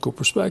theological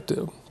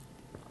perspective.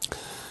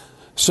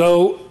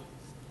 So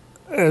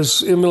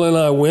as Emily and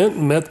I went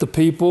and met the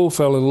people,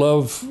 fell in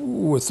love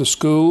with the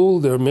school,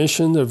 their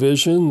mission, their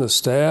vision, the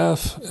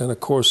staff, and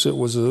of course it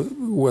was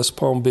West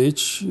Palm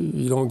Beach.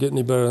 You don't get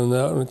any better than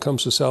that when it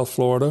comes to South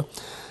Florida,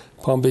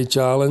 Palm Beach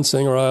Island,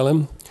 Singer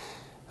Island.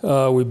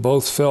 We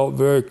both felt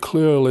very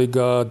clearly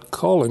God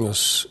calling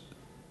us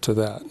to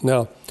that.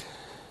 Now,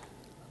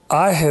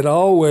 I had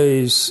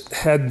always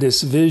had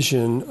this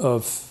vision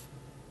of,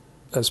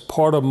 as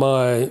part of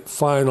my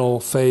final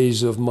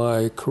phase of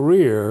my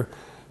career,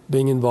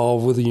 being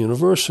involved with a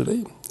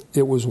university.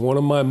 It was one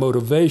of my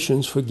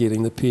motivations for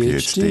getting the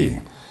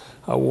PhD.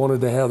 I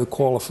wanted to have the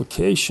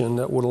qualification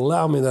that would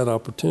allow me that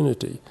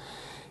opportunity.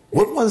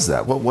 What was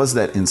that? What was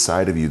that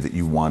inside of you that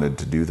you wanted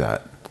to do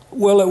that?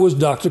 Well, it was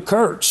Dr.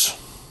 Kurtz.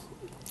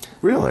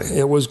 Really?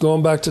 It was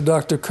going back to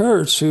Dr.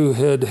 Kurtz, who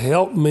had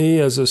helped me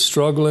as a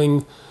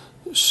struggling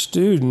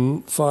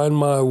student find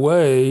my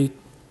way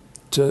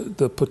to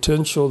the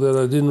potential that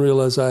I didn't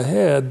realize I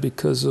had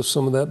because of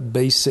some of that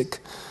basic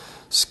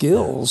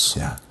skills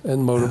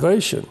and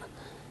motivation.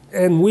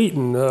 And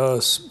Wheaton,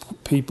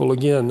 people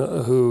again,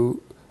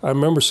 who I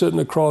remember sitting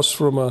across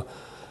from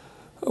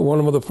one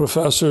of the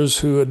professors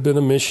who had been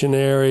a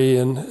missionary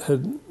and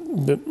had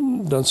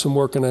done some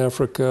work in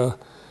Africa,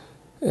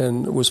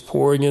 and was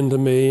pouring into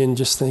me, and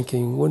just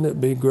thinking, wouldn't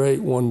it be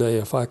great one day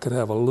if I could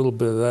have a little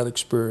bit of that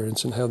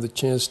experience and have the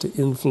chance to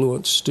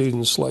influence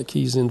students like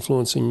he's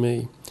influencing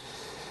me.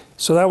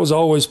 So that was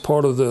always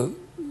part of the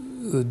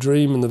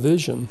dream and the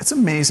vision. It's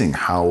amazing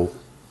how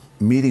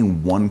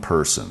meeting one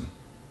person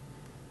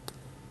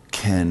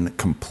can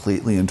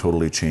completely and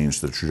totally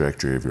change the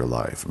trajectory of your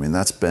life. I mean,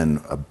 that's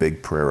been a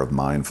big prayer of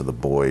mine for the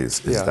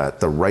boys, is that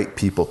the right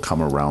people come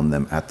around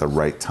them at the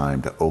right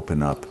time to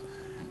open up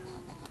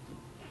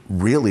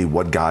really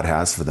what God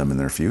has for them in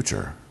their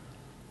future.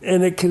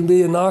 And it can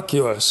be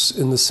innocuous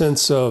in the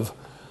sense of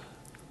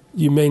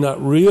you may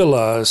not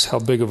realize how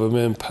big of an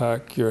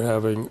impact you're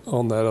having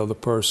on that other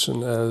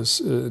person as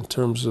in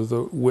terms of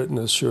the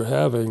witness you're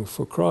having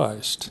for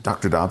Christ.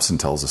 Dr. Dobson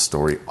tells a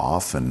story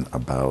often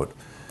about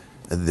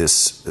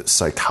this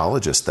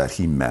psychologist that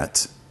he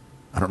met.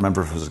 I don't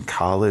remember if it was in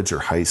college or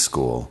high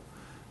school,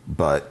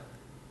 but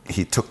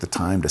he took the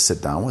time to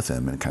sit down with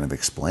him and kind of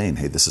explain,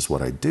 hey, this is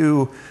what I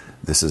do,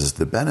 this is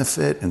the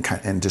benefit,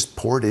 and just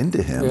poured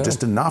into him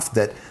just enough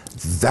that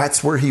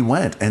that's where he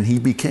went. And he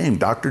became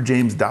Dr.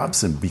 James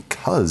Dobson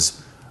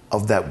because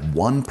of that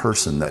one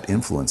person that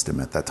influenced him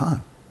at that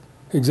time.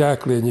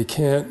 Exactly, and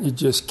you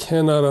just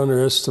cannot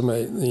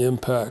underestimate the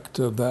impact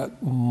of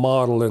that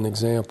model and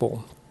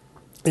example.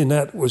 And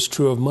that was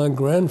true of my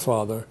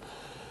grandfather.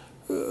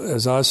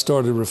 As I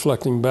started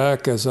reflecting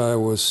back, as I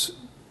was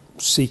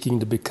seeking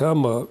to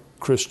become a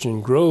Christian,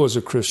 grow as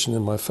a Christian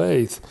in my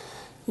faith,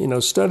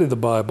 study the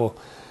Bible,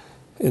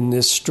 in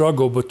this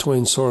struggle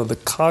between sort of the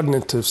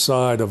cognitive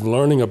side of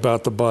learning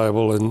about the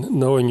Bible and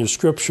knowing your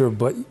scripture,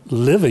 but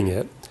living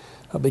it,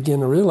 I began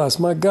to realize,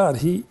 my God,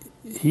 he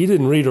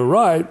didn't read or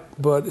write,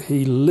 but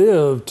he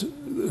lived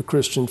the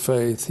Christian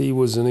faith. He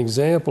was an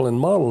example and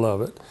model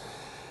of it.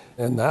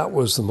 And that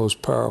was the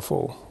most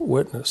powerful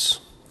witness,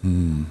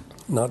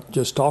 not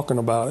just talking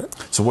about it.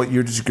 So what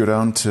year did you go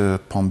down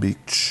to Palm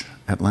Beach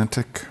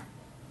Atlantic?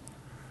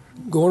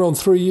 Going on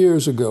 3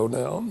 years ago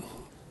now.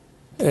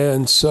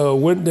 And so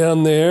went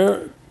down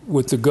there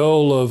with the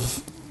goal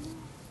of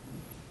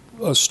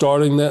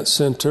starting that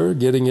center,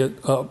 getting it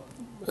up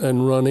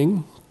and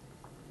running,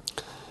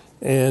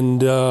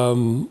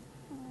 and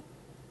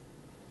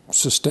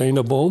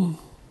sustainable,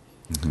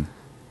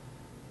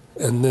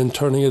 and then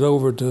turning it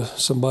over to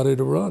somebody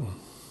to run.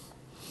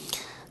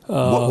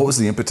 What was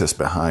the impetus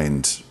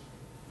behind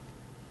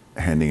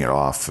handing it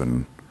off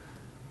and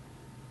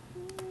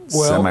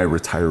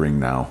semi-retiring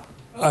now?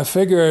 I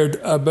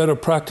figured I better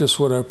practice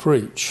what I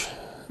preach,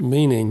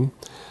 meaning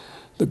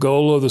the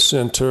goal of the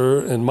center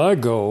and my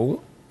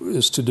goal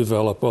is to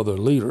develop other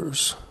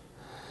leaders.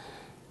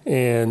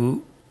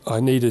 And I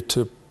needed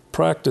to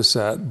practice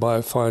that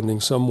by finding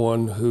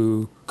someone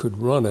who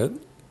could run it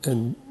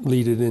and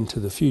lead it into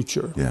the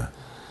future. Yeah.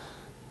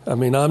 I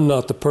mean, I'm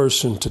not the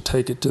person to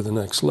take it to the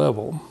next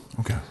level.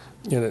 Okay.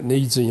 And it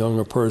needs a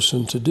younger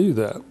person to do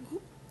that.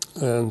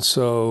 And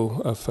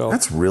so I felt...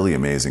 That's really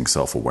amazing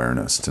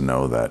self-awareness to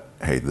know that,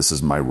 hey, this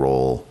is my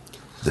role.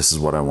 This is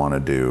what I want to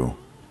do.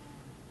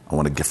 I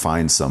want to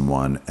find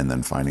someone, and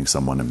then finding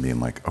someone and being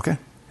like, okay,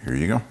 here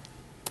you go.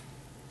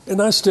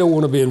 And I still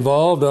want to be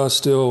involved. I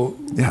still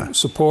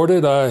support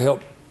it.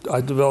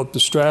 I developed the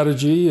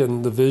strategy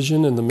and the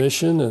vision and the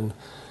mission, and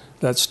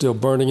that's still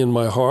burning in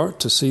my heart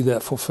to see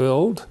that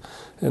fulfilled,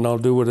 and I'll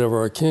do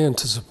whatever I can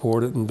to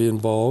support it and be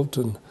involved.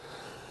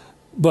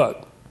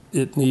 But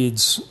it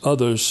needs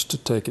others to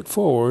take it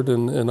forward,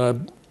 and I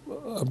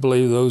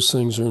believe those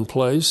things are in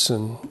place,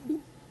 and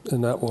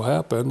that will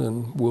happen,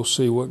 and we'll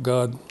see what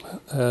God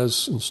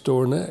has in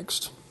store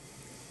next.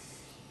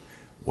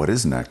 What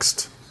is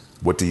next?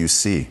 What do you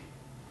see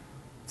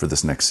for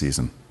this next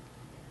season?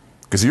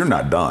 Because you're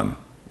not done.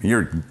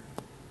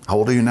 How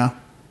old are you now?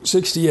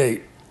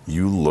 68.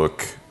 You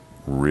look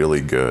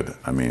really good.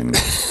 I mean,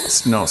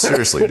 no,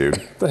 seriously,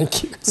 dude.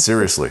 Thank you.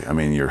 Seriously. I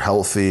mean, you're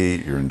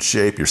healthy, you're in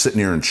shape, you're sitting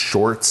here in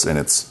shorts, and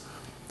it's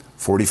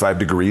 45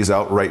 degrees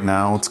out right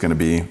now. It's going to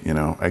be,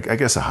 I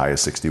guess a high of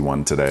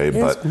 61 today.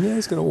 But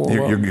it's going to warm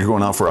up. You're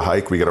going out for a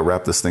hike. We got to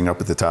wrap this thing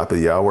up at the top of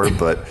the hour,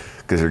 but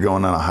because you're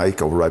going on a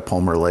hike over by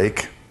Palmer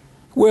Lake.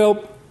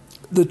 Well,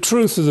 the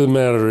truth of the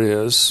matter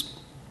is,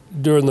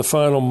 during the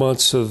final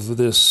months of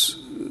this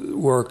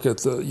work at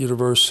the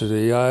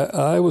university,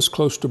 I was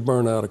close to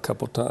burnout a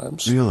couple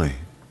times. Really?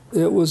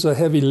 It was a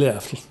heavy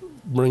lift,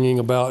 bringing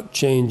about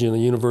change in a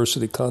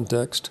university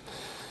context.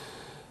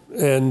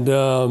 And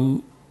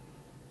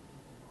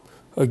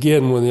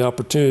again, when the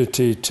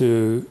opportunity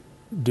to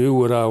do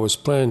what I was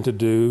planning to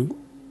do,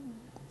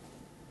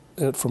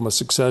 from a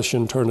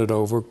succession, turn it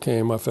over,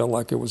 came, I felt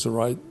like it was the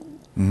right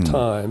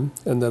time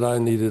and that I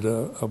needed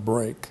a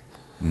break.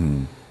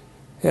 And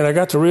I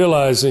got to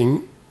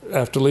realizing,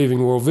 after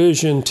leaving World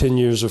Vision, 10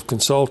 years of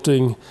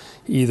consulting,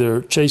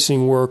 either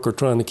chasing work or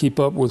trying to keep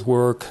up with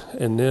work,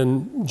 and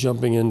then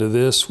jumping into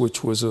this,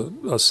 which was a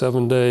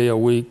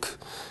 7-day-a-week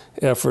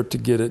effort to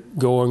get it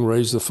going,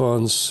 raise the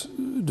funds,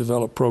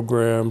 develop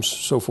programs,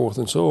 so forth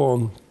and so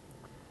on.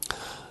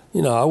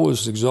 I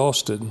was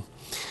exhausted.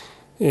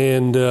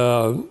 And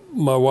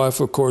my wife,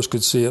 of course,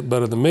 could see it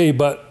better than me,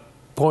 but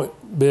point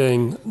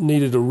being,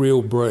 needed a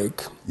real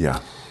break.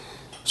 Yeah.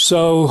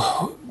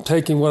 So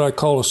taking what I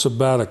call a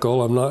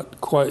sabbatical, I'm not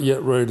quite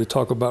yet ready to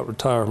talk about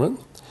retirement,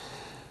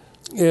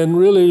 and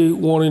really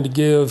wanting to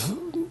give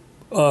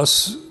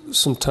us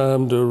some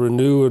time to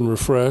renew and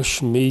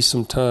refresh, me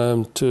some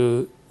time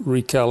to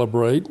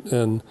recalibrate,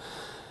 and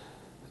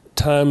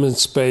time and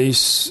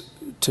space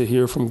to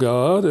hear from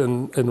God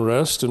and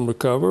rest and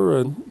recover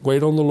and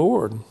wait on the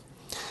Lord.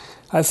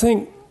 I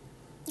think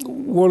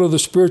one of the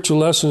spiritual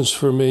lessons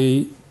for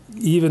me,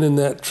 even in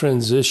that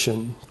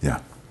transition,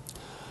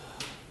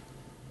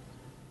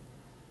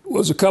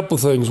 was a couple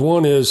things.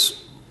 One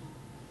is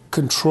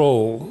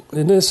control.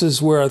 And this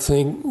is where I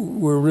think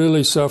we're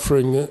really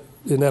suffering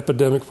in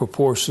epidemic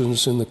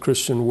proportions in the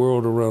Christian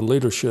world around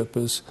leadership.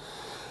 Is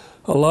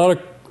a lot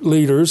of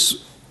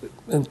leaders,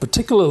 and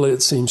particularly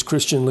it seems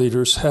Christian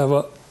leaders, have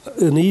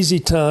an easy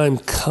time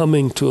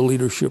coming to a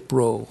leadership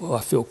role.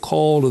 I feel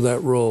called to that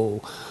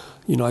role.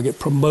 I get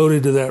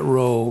promoted to that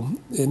role.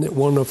 Isn't it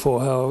wonderful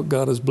how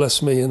God has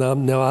blessed me, and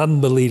I'm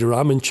the leader,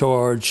 I'm in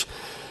charge,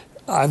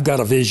 I've got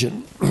a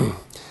vision.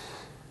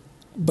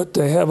 But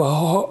they have a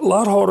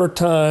lot harder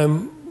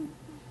time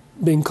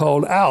being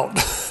called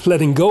out,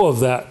 letting go of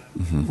that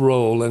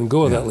role, letting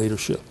go of that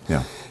leadership.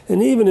 Yeah.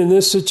 And even in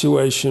this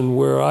situation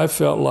where I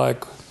felt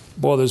like,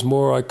 boy, there's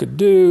more I could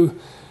do,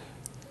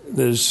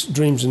 there's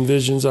dreams and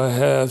visions I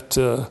have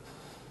to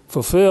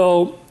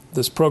fulfill,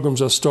 there's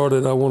programs I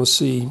started I want to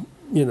see,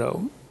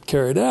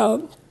 carried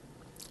out,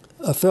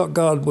 I felt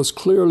God was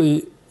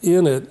clearly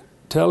in it,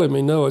 telling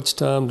me, no, it's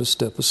time to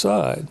step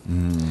aside.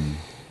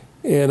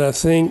 And I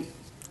think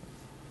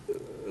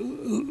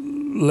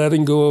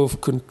letting go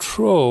of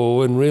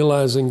control and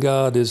realizing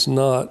God is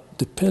not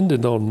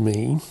dependent on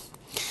me.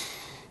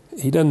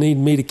 He doesn't need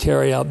me to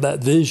carry out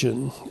that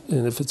vision.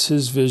 And if it's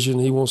His vision,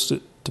 He wants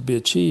it to be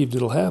achieved,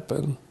 it'll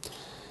happen.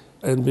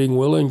 And being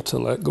willing to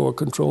let go of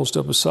control and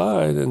step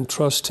aside and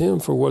trust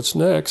Him for what's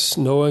next,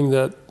 knowing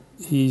that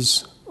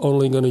He's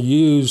only going to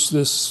use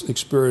this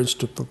experience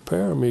to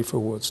prepare me for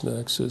what's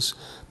next, is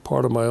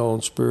part of my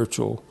own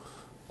spiritual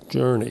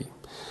journey.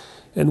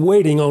 And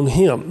waiting on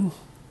Him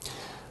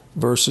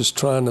versus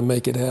trying to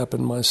make it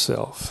happen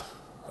myself.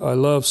 I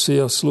love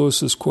C.S.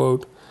 Lewis's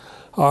quote,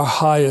 "Our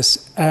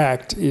highest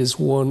act is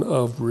one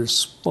of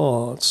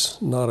response,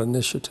 not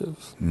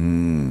initiative."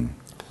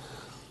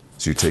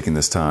 So you're taking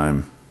this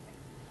time,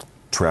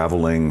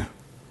 traveling.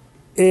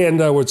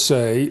 And I would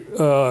say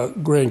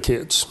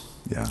grandkids.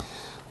 Yeah.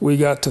 We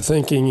got to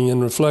thinking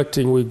and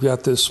reflecting, we've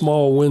got this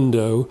small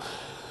window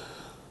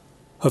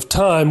of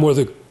time where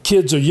the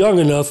kids are young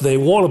enough, they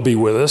want to be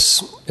with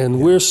us,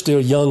 and we're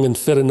still young and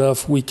fit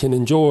enough, we can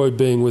enjoy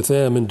being with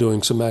them and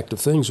doing some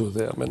active things with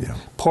them. And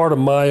part of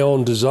my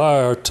own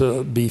desire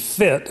to be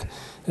fit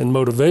and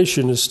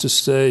motivation is to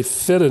stay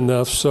fit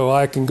enough so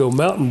I can go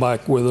mountain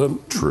bike with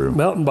them. True.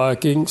 Mountain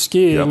biking,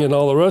 skiing, and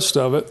all the rest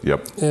of it.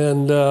 Yep.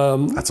 And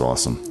that's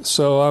awesome.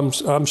 So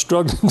I'm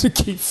struggling to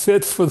keep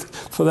fit for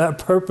that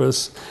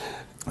purpose.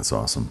 That's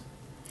awesome.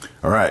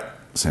 All right,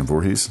 Sam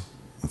Voorhees,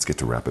 let's get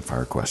to rapid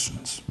fire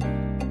questions.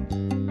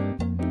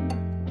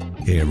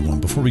 Hey everyone,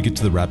 before we get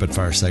to the rapid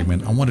fire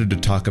segment, I wanted to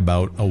talk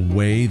about a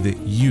way that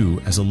you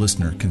as a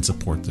listener can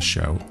support the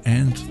show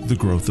and the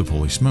growth of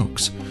Holy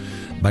Smokes.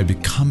 by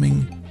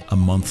becoming a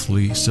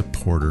monthly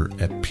supporter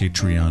at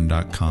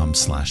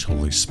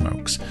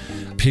patreon.com/holysmokes.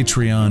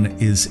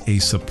 Patreon is a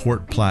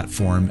support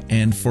platform,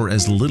 and for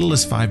as little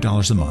as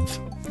 $5 a month,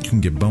 you can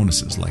get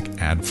bonuses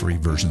like ad-free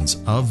versions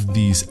of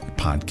these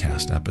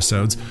podcast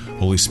episodes,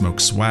 Holy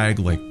Smoke swag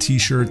like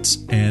t-shirts,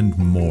 and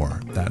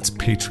more. That's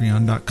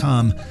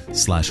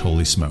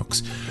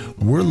patreon.com/holysmokes.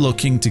 We're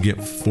looking to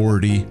get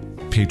 40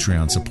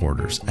 Patreon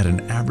supporters at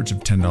an average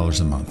of $10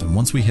 a month. And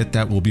once we hit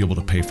that, we'll be able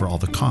to pay for all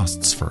the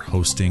costs for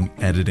hosting,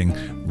 editing,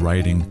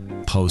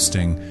 writing,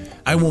 posting.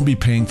 I won't be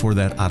paying for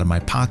that out of my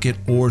pocket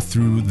or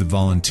through the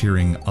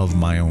volunteering of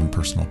my own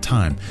personal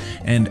time.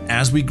 And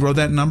as we grow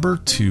that number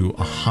to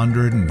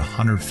 100 and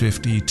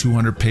 150,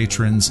 200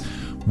 patrons,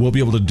 we'll be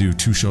able to do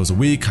 2 shows a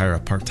week, hire a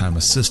part-time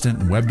assistant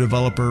and web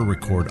developer,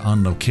 record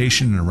on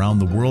location and around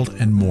the world,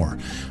 and more.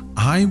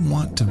 I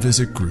want to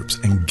visit groups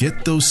and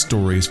get those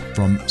stories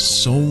from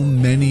so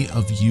many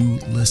of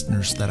you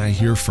listeners that I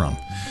hear from.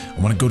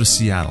 I want to go to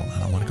Seattle,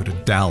 and I want to go to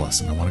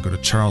Dallas, and I want to go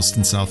to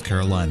Charleston, South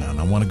Carolina, and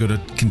I want to go to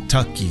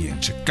Kentucky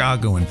and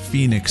Chicago and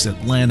Phoenix,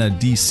 Atlanta,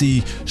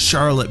 DC,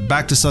 Charlotte,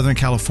 back to Southern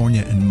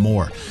California, and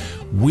more.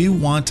 We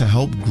want to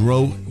help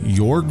grow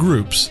your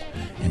groups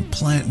and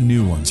plant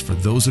new ones for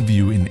those of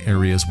you in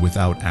areas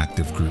without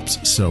active groups.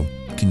 So,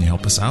 can you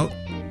help us out?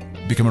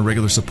 Become a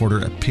regular supporter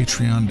at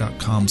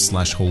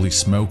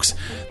patreon.com/holysmokes.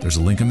 There's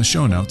a link in the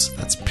show notes.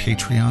 That's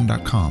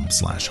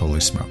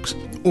patreon.com/holysmokes.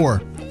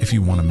 Or if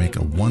you want to make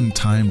a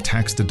one-time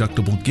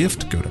tax-deductible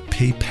gift, go to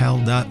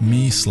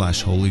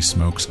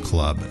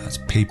paypal.me/holysmokesclub. That's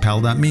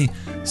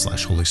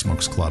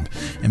paypal.me/holysmokesclub.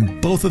 And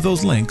both of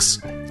those links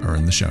are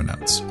in the show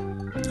notes.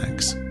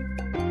 Thanks.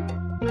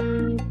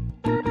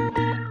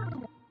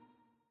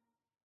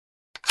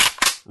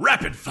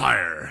 Rapid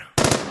fire.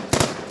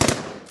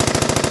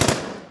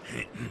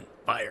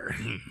 Fire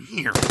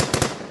here.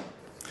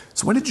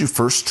 So when did you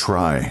first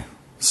try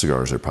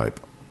cigars or pipe?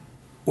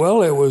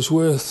 Well, it was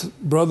with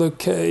Brother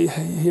Kay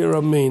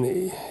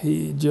Hiramini.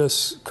 He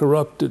just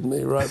corrupted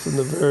me right from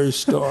the very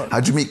start.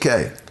 How'd you meet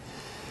Kay?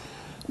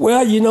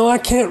 Well, I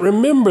can't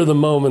remember the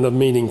moment of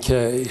meeting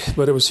Kay,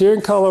 but it was here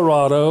in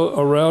Colorado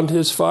around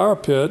his fire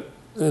pit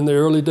in the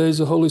early days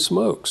of Holy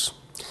Smokes.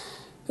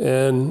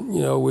 And,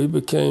 we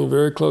became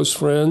very close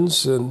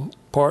friends and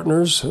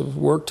partners, have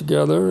worked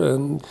together,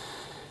 and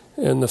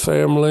the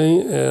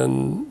family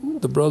and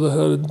the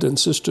brotherhood and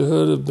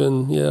sisterhood have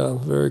been,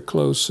 very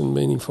close and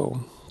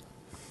meaningful.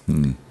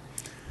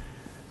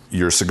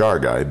 You're a cigar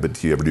guy, but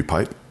do you ever do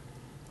pipe?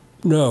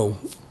 No.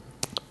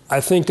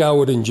 I think I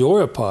would enjoy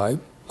a pipe.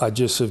 I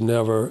just have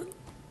never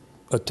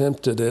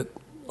attempted it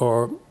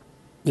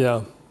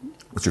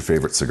What's your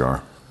favorite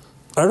cigar?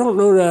 I don't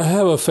know that I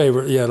have a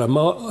favorite yet. I'm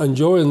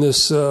enjoying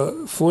this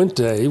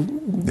Fuente,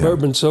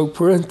 bourbon-soaked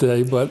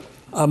Fuente, but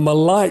I'm a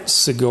light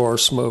cigar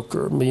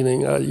smoker,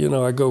 meaning,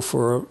 I go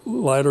for a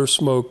lighter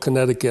smoke,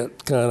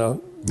 Connecticut kind of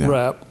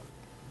wrap.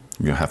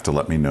 You'll have to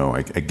let me know.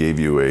 I gave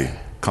you a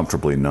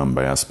Comfortably Numb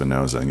by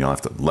Espinosa, and you'll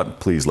have to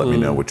please let me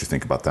know what you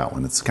think about that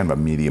one. It's kind of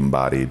a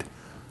medium-bodied,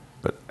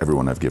 but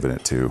everyone I've given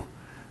it to,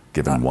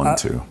 one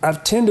to.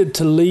 I've tended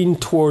to lean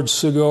towards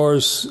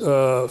cigars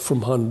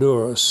from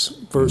Honduras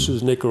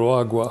versus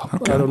Nicaragua.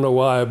 Okay. I don't know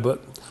why,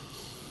 but...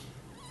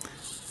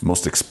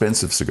 Most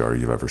expensive cigar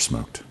you've ever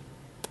smoked?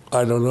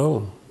 I don't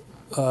know.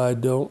 I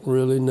don't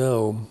really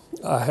know.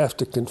 I have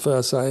to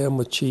confess I am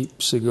a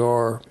cheap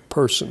cigar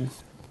person.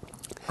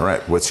 All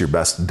right. What's your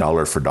best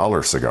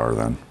dollar-for-dollar cigar,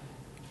 then?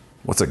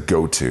 What's a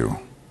go-to?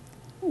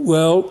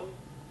 Well,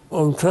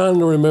 I'm trying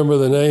to remember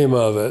the name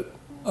of it.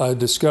 I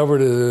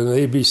discovered it in an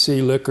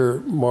ABC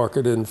liquor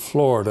market in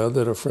Florida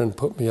that a friend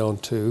put me on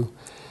to.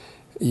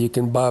 You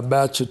can buy a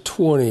batch of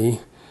 20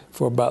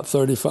 for about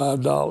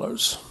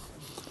 $35.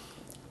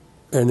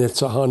 And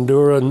it's a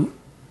Honduran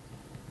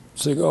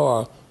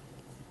cigar.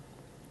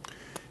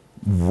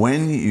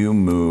 When you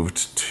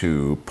moved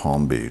to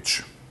Palm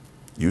Beach,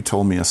 you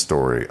told me a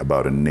story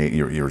about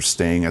you were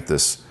staying at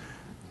this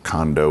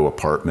condo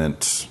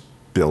apartment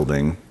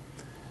building,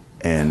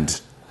 and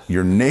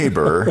your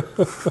neighbor...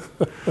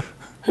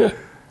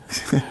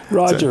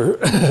 Roger.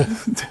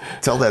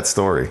 Tell that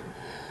story.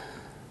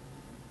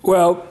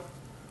 Well,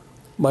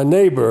 my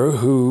neighbor,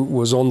 who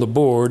was on the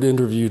board,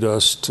 interviewed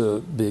us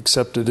to be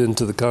accepted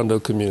into the condo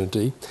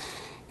community.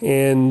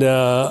 And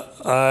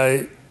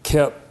I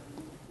kept,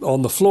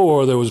 on the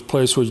floor, there was a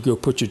place where you go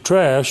put your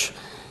trash.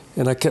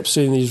 And I kept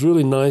seeing these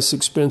really nice,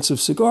 expensive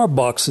cigar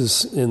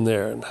boxes in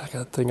there. And I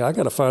got to think, I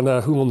got to find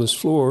out who on this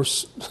floor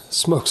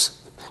smokes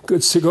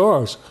good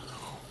cigars.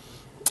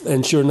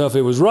 And sure enough,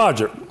 it was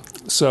Roger.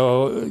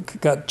 So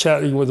got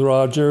chatting with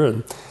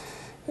Roger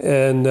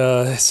and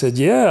said,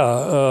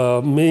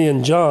 me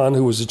and John,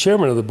 who was the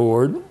chairman of the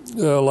board,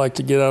 like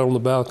to get out on the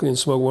balcony and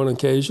smoke one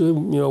occasionally.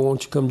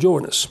 Won't you come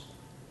join us?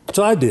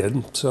 So I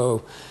did.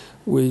 So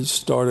we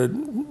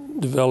started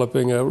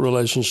developing a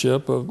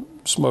relationship of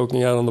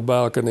smoking out on the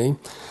balcony,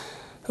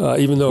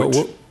 even though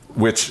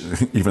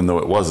even though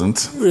it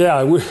wasn't.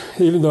 Yeah,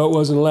 even though it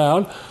wasn't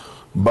allowed.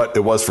 But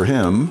it was for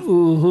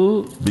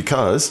him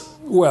because?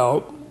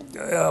 Well,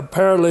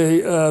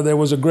 apparently there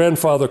was a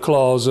grandfather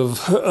clause of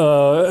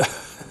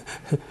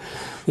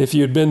if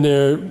you'd been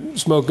there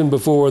smoking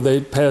before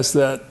they passed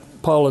that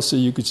policy,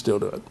 you could still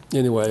do it.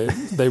 Anyway,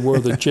 they were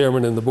the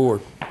chairman and the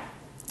board.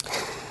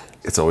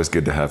 It's always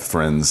good to have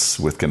friends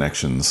with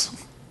connections.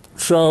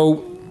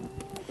 So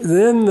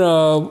then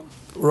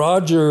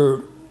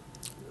Roger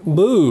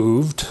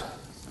moved,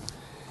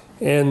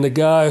 and the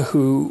guy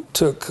who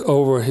took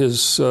over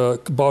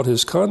bought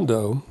his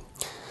condo,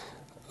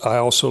 I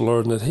also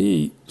learned that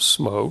he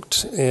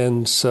smoked.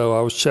 And so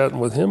I was chatting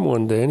with him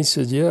one day, and he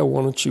said, yeah,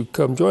 why don't you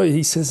come join?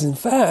 He says, in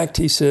fact,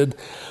 he said,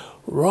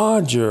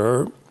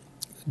 Roger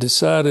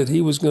decided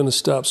he was going to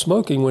stop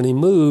smoking when he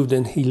moved,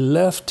 and he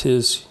left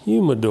his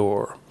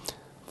humidor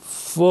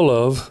full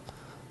of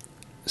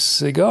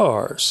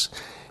cigars.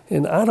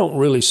 And I don't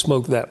really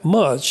smoke that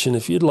much, and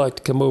if you'd like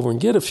to come over and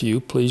get a few,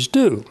 please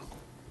do.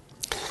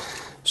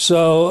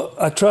 So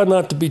I tried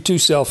not to be too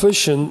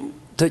selfish and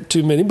take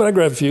too many, but I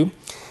grabbed a few.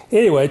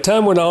 Anyway,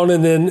 time went on,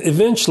 and then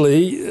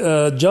eventually,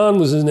 John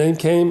was his name,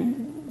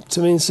 came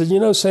to me and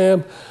said,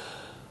 Sam,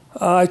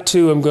 I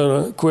too am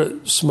going to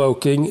quit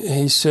smoking.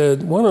 He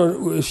said,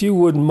 if you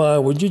wouldn't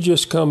mind, would you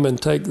just come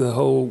and take the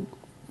whole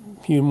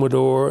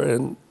humidor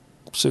and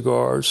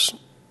cigars?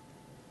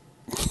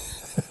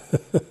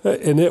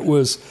 And it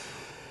was,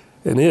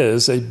 and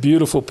is, a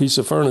beautiful piece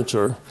of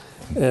furniture,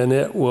 and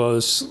it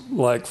was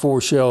like 4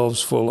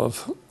 shelves full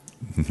of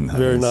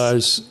very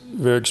nice,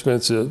 very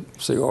expensive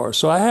cigars.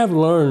 So I have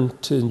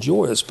learned to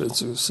enjoy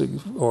expensive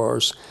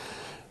cigars,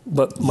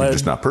 but you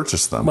just not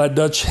purchase them. My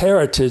Dutch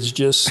heritage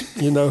just,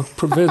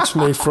 prevents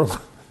me from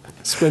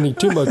spending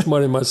too much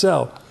money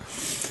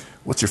myself.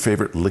 What's your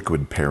favorite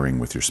liquid pairing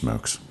with your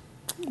smokes?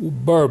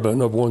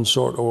 Bourbon of one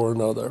sort or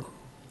another.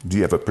 Do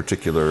you have a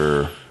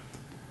particular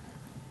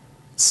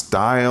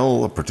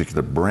style, a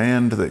particular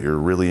brand that you're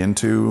really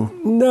into?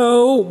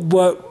 No,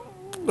 but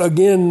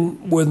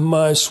again, with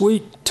my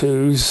sweet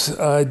tooth,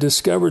 I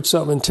discovered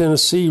something in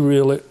Tennessee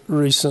really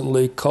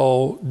recently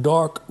called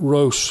dark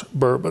roast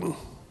bourbon.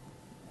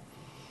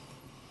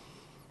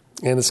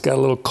 And it's got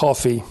a little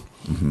coffee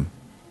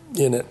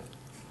in it.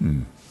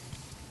 Mm.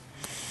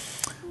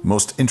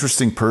 Most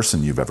interesting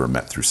person you've ever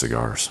met through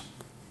cigars?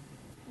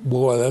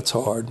 Boy, that's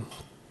hard.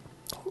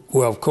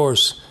 Well, of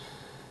course,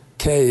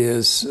 Kay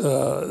is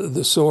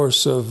the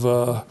source of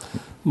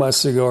my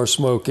cigar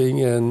smoking,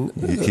 and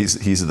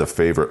he's the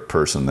favorite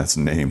person that's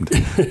named.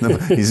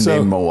 He's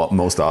named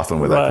most often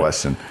with that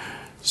question.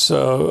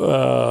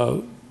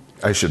 So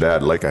I should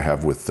add, like I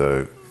have with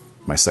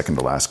my second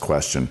to last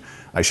question,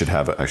 I should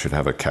have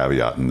a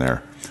caveat in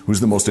there. Who's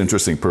the most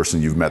interesting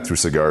person you've met through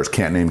cigars?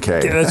 Can't name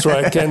Kay. Yeah, that's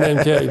right. Can't name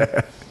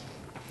Kay.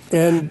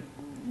 And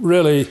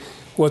really,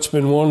 what's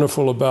been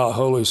wonderful about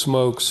Holy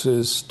Smokes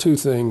is two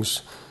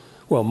things.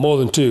 Well, more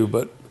than two,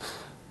 but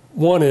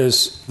one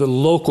is the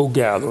local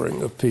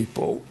gathering of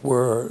people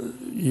where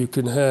you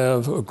can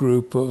have a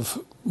group of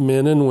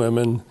men and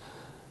women,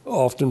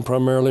 often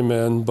primarily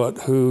men,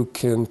 but who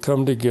can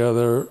come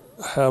together,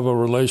 have a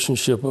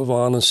relationship of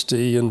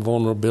honesty and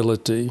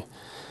vulnerability.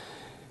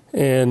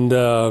 And,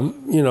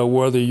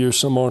 whether you're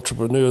some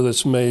entrepreneur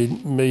that's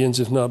made millions,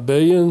 if not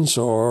billions,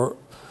 or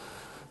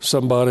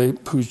somebody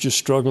who's just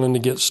struggling to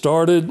get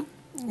started,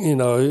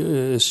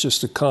 it's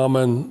just a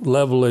common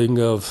leveling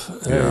of,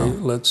 hey,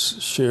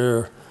 let's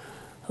share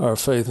our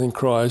faith in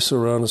Christ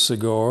around a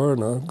cigar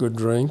and a good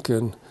drink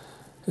and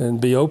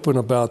be open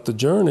about the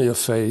journey of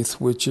faith,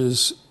 which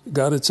has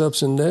got its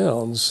ups and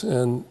downs,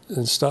 and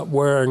stop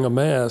wearing a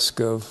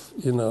mask of,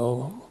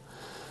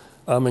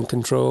 I'm in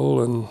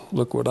control and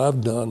look what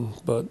I've done,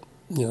 but,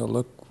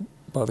 look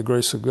by the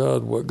grace of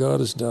God what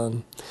God has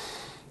done.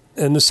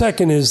 And the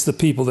second is the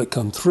people that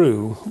come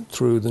through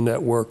the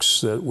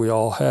networks that we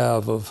all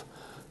have of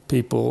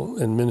people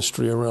in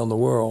ministry around the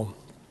world.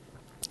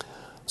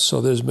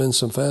 So there's been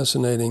some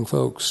fascinating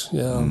folks,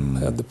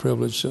 had the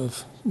privilege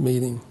of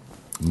meeting.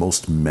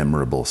 Most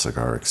memorable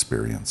cigar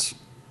experience?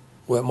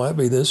 Well, it might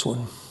be this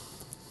one.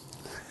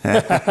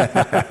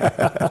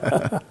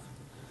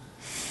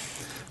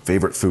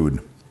 Favorite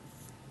food?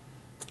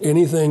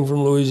 Anything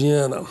from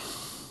Louisiana.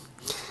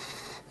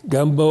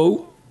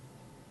 Gumbo,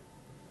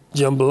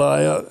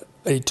 jambalaya,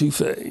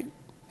 etouffee.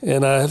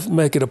 And I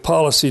make it a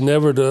policy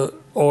never to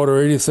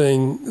order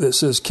anything that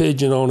says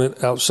Cajun on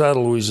it outside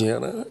of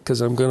Louisiana,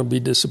 because I'm going to be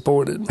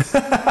disappointed.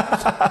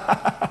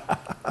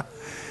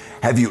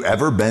 Have you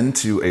ever been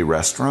to a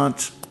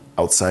restaurant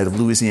outside of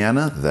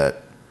Louisiana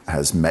that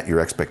has met your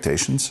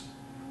expectations?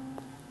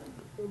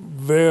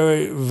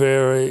 Very,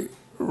 very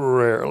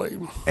rarely.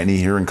 Any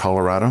here in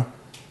Colorado?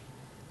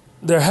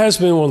 There has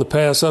been one in the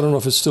past. I don't know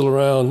if it's still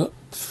around.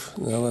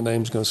 Now the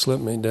name's going to slip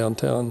me.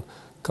 Downtown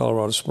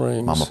Colorado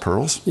Springs. Mama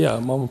Pearl's? Yeah,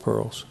 Mama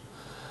Pearl's.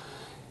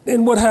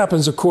 And what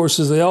happens, of course,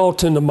 is they all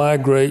tend to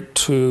migrate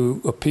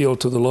to appeal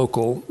to the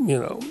local,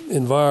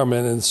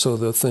 environment, and so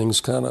the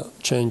things kind of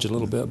change a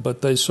little bit.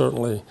 But they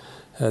certainly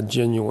had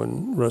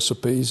genuine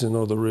recipes and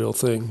are the real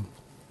thing.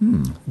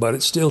 But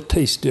it still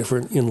tastes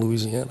different in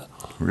Louisiana.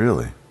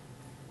 Really?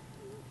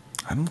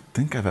 I don't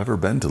think I've ever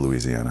been to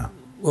Louisiana.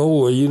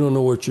 Oh, well, you don't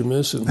know what you're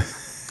missing.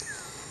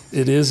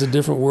 It is a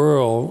different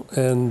world,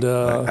 and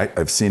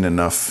I've seen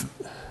enough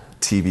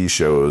TV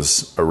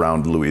shows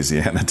around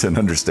Louisiana to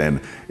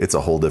understand it's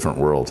a whole different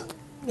world.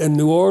 And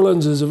New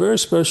Orleans is a very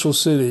special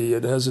city.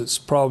 It has its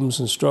problems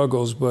and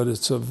struggles, but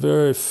it's a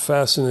very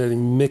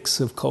fascinating mix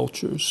of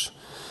cultures.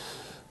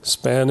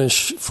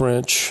 Spanish,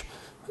 French,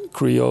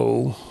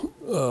 Creole,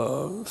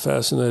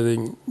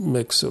 fascinating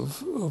mix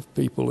of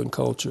people and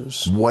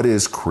cultures. What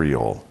is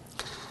Creole?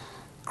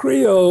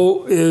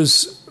 Creole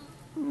is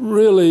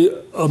really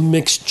a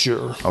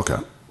mixture. Okay.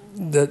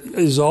 That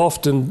is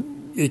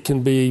often, it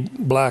can be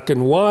black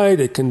and white,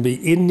 it can be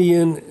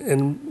Indian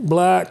and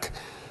black,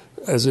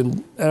 as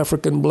in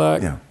African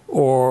black,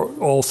 or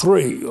all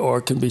three, or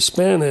it can be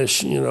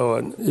Spanish,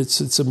 and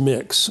it's a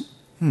mix.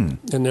 And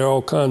there are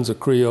all kinds of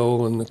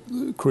Creole and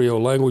the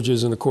Creole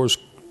languages, and of course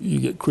you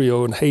get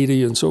Creole in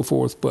Haiti and so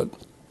forth.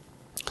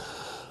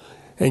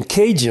 And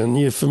Cajun,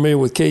 you're familiar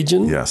with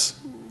Cajun? Yes.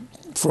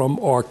 From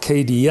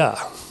Arcadia.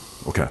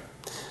 Okay.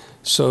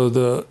 So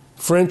the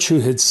French who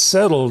had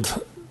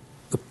settled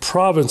the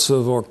province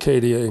of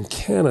Arcadia in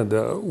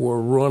Canada were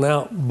run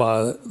out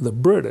by the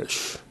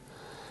British.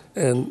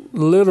 And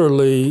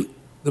literally,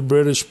 the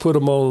British put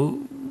them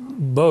on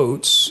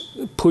boats,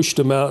 pushed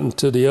them out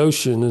into the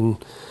ocean,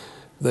 and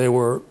they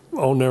were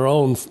on their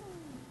own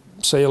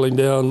sailing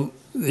down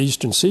the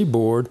eastern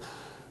seaboard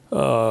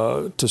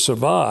to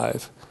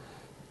survive.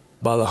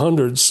 By the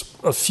hundreds,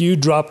 a few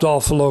dropped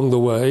off along the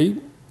way,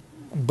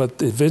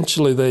 but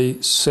eventually they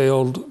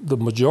sailed, the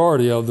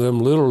majority of them,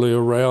 literally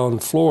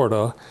around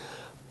Florida,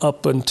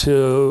 up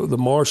into the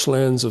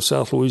marshlands of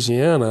South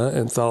Louisiana,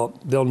 and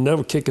thought, they'll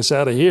never kick us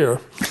out of here.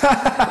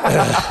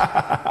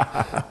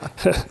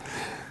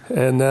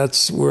 And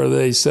that's where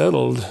they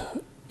settled.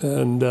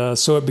 And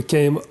so it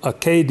became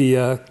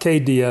Acadia,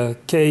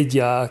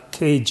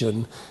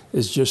 Cajun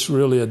is just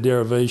really a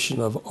derivation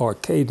of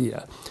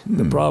Arcadia,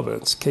 the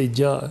province,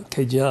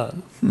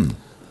 Cajun.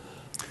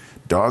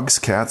 Dogs,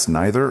 cats,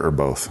 neither, or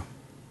both?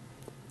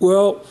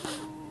 Well,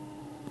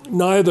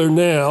 neither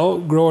now.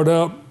 Growing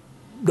up,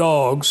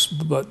 dogs,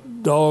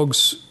 but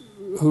dogs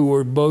who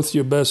were both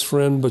your best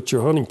friend but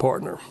your hunting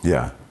partner.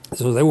 Yeah.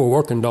 So they were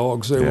working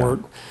dogs. They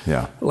weren't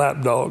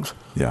lap dogs.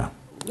 Yeah.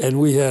 And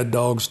we had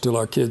dogs till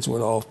our kids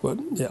went off, but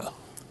yeah.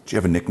 Did you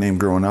have a nickname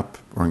growing up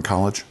or in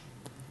college?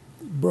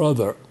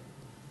 Brother.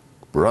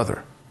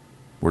 Brother.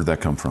 Where'd that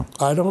come from?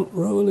 I don't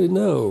really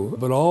know,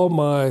 but all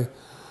my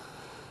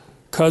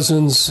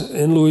cousins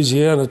in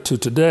Louisiana to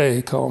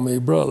today call me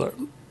brother.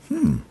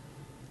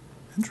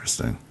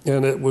 Interesting.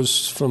 And it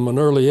was from an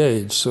early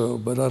age,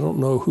 but I don't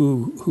know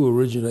who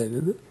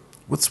originated it.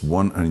 What's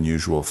one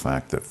unusual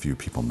fact that few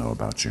people know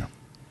about you?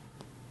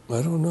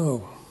 I don't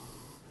know.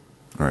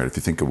 All right, if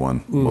you think of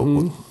one,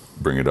 we'll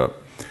bring it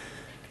up.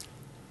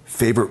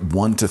 Favorite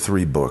 1 to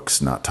 3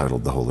 books not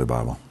titled the Holy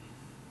Bible?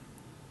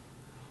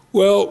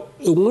 Well,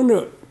 the one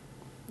that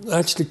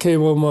actually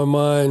came on my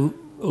mind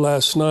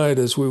last night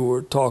as we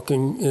were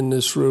talking in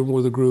this room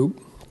with a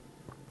group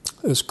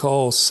is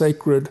called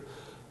Sacred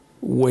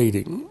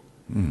Waiting.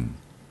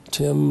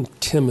 Tim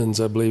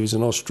Timmins, I believe, is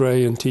an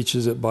Australian,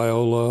 teaches at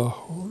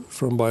Biola,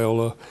 from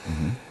Biola.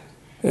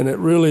 And it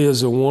really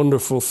is a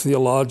wonderful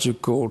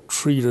theological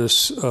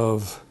treatise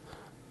of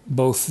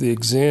both the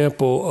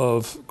example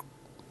of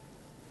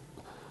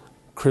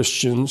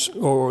Christians,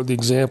 or the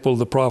example of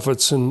the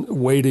prophets, and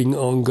waiting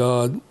on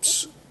God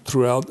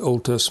throughout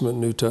Old Testament,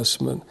 New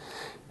Testament.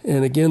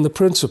 And again, the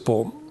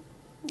principle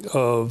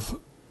of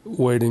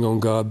waiting on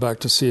God, back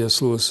to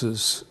C.S.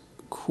 Lewis's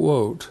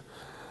quote.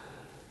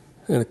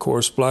 And of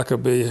course,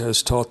 Blackaby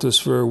has taught this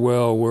very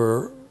well,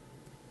 where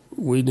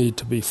we need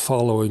to be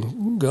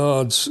following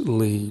God's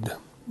lead,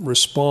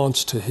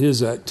 response to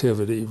his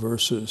activity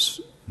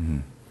versus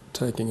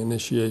taking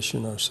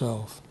initiation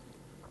ourselves.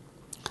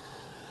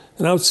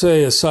 And I would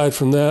say, aside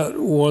from that,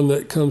 one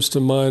that comes to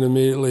mind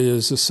immediately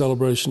is the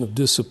Celebration of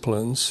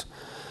Disciplines,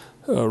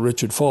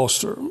 Richard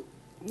Foster.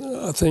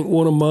 I think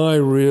one of my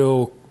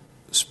real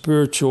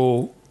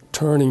spiritual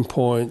turning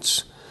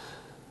points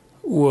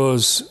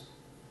was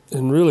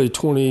in really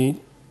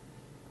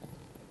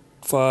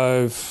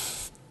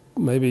 25,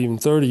 maybe even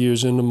 30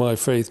 years into my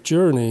faith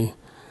journey,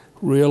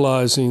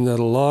 realizing that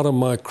a lot of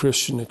my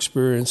Christian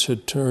experience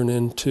had turned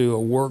into a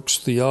works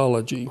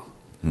theology.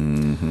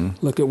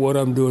 Look at what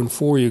I'm doing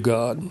for you,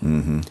 God.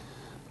 And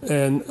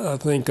I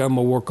think I'm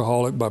a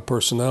workaholic by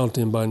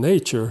personality and by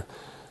nature,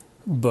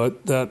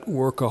 but that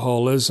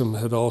workaholism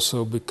had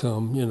also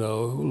become,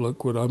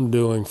 look what I'm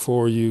doing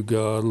for you,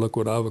 God, look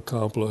what I've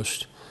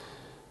accomplished.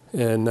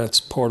 And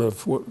that's part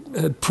of what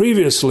had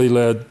previously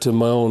led to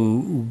my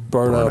own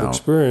burnout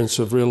experience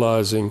of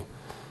realizing,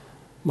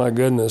 my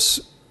goodness,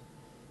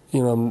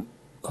 I'm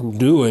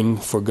doing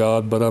for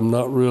God, but I'm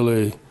not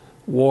really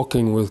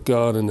walking with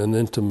God in an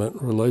intimate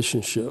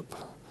relationship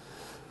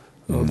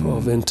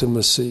of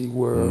intimacy,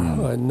 where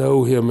I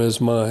know him as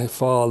my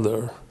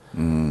Father.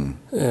 And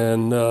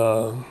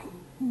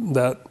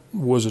that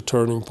was a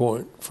turning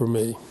point for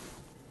me.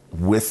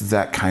 With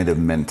that kind of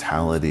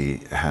mentality,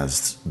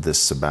 has this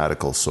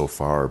sabbatical so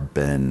far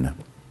been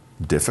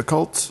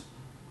difficult?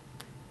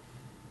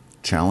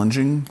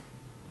 Challenging?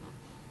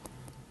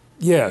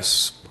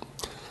 Yes,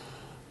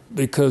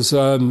 because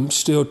I'm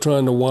still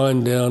trying to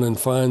wind down and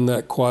find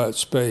that quiet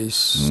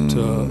space to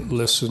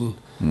listen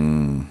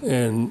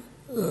and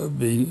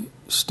be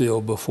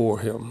still before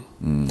Him.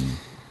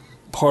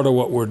 Part of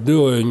what we're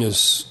doing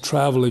is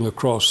traveling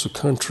across the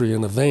country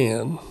in a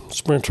van,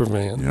 Sprinter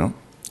van. Yeah.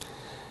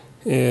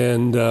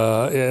 And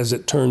as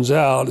it turns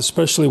out,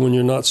 especially when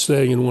you're not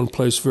staying in one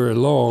place very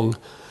long,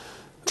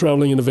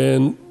 traveling in a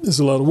van is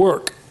a lot of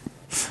work.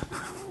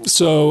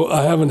 So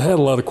I haven't had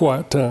a lot of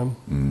quiet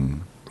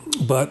time.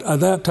 But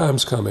that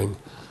time's coming,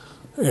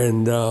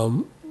 and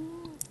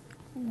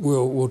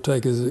we'll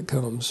take it as it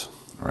comes.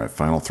 All right,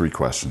 final 3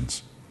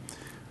 questions.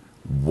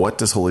 What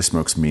does Holy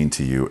Smokes mean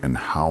to you, and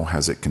how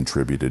has it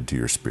contributed to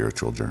your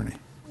spiritual journey?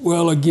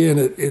 Well, again,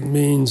 it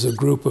means a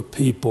group of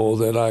people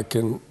that I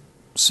can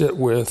sit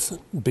with,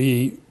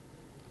 be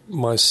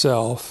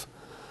myself,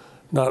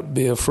 not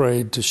be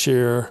afraid to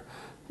share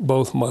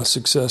both my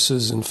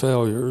successes and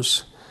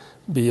failures,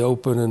 be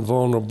open and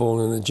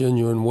vulnerable in a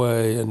genuine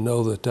way, and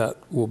know that that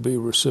will be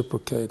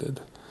reciprocated.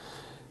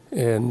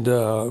 And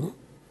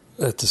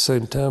at the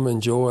same time,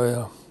 enjoy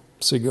a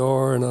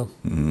cigar and a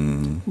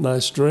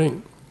nice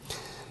drink.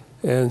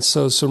 And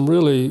so some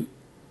really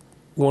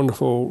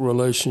wonderful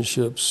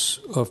relationships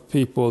of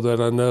people that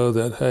I know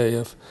that, hey,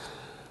 if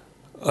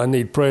I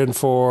need praying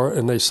for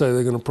and they say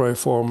they're going to pray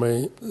for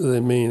me, they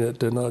mean it.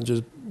 They're not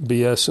just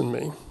BSing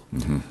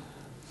me.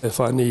 If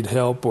I need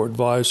help or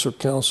advice or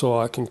counsel,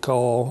 I can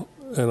call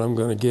and I'm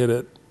going to get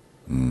it.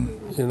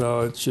 You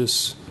know, it's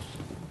just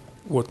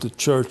what the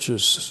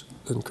churches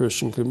and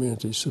Christian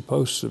community is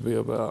supposed to be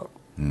about.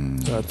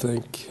 I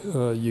think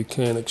you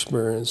can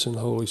experience in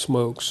Holy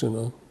Smokes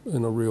in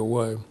a real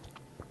way.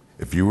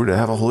 If you were to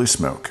have a Holy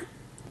Smoke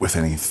with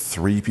any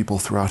 3 people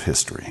throughout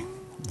history,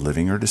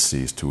 living or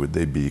deceased, who would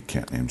they be?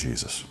 Can't name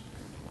Jesus.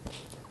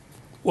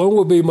 One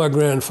would be my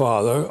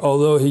grandfather,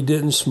 although he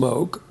didn't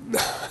smoke.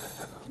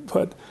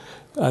 But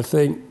I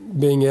think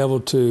being able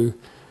to,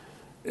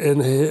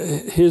 and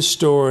his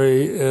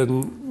story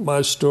and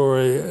my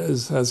story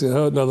has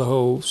another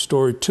whole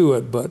story to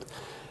it, but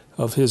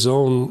of his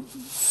own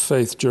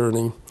faith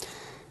journey.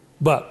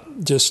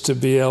 But just to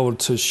be able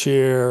to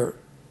share,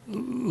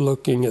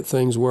 looking at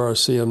things where I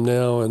see him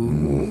now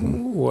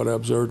and what I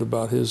observed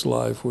about his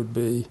life would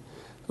be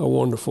a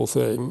wonderful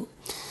thing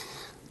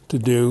to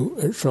do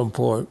at some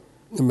point.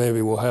 And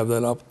maybe we'll have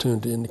that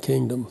opportunity in the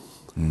kingdom.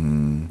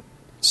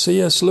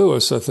 C.S.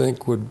 Lewis, I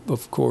think, would,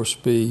 of course,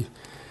 be,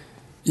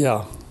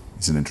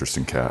 He's an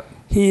interesting cat.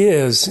 He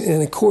is.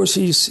 And, of course,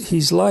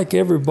 he's like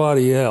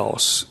everybody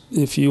else.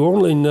 If you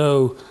only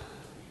know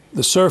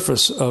the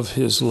surface of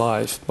his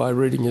life by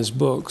reading his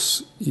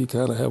books, you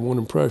kind of have one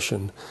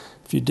impression.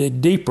 If you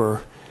dig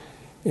deeper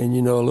and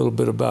you know a little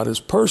bit about his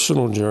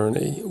personal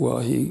journey,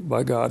 well,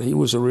 by God, he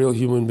was a real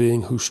human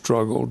being who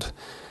struggled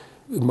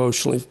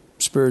emotionally,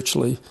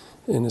 spiritually,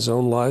 in his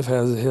own life,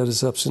 had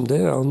his ups and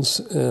downs.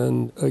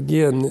 And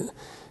again,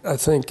 I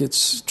think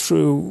it's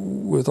true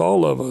with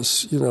all of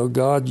us. You know,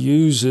 God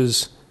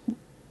uses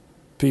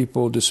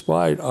people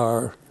despite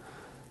our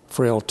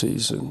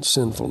frailties and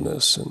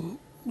sinfulness and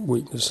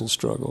weakness and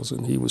struggles.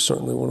 And he was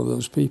certainly one of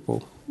those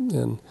people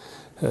and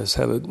has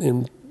had a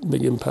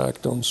big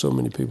impact on so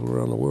many people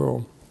around the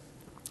world.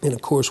 And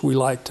of course, we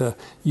like to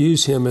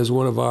use him as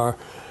one of our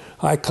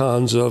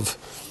icons of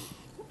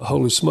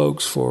Holy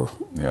Smokes for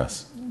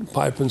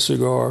pipe and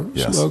cigar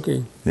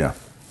smoking. Yeah.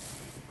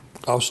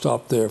 I'll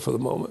stop there for the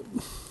moment.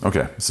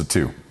 Okay, so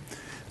 2.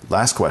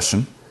 Last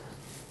question.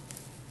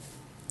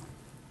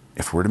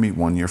 If we're to meet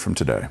 1 year from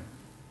today,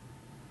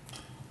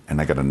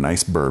 and I got a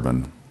nice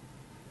bourbon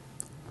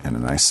and a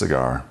nice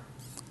cigar,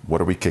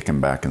 what are we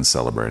kicking back and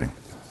celebrating?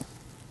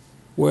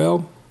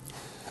 Well,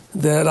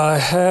 that I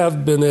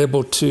have been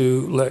able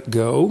to let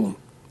go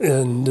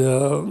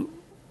and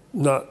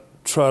not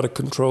try to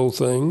control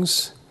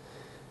things,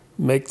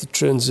 make the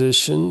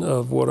transition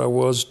of what I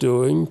was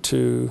doing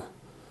to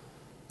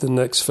the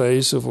next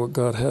phase of what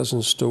God has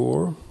in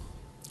store,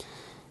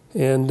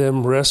 and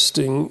am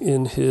resting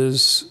in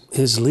His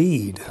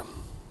lead,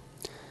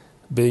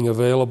 being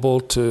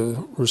available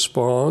to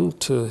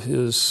respond to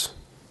His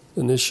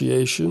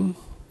initiation,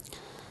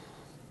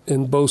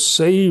 and both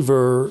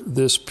savor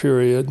this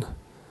period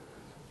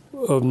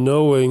of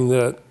knowing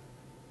that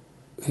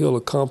He'll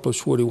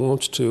accomplish what He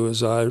wants to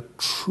as I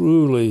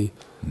truly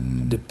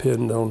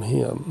depend on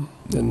Him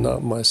and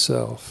not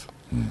myself.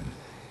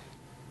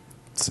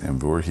 Sam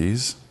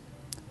Voorhees,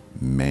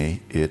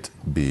 may it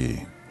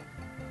be.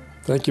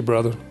 Thank you,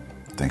 brother.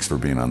 Thanks for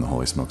being on the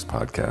Holy Smokes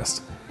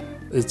podcast.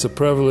 It's a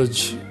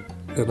privilege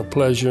and a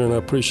pleasure, and I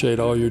appreciate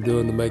all you're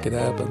doing to make it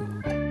happen.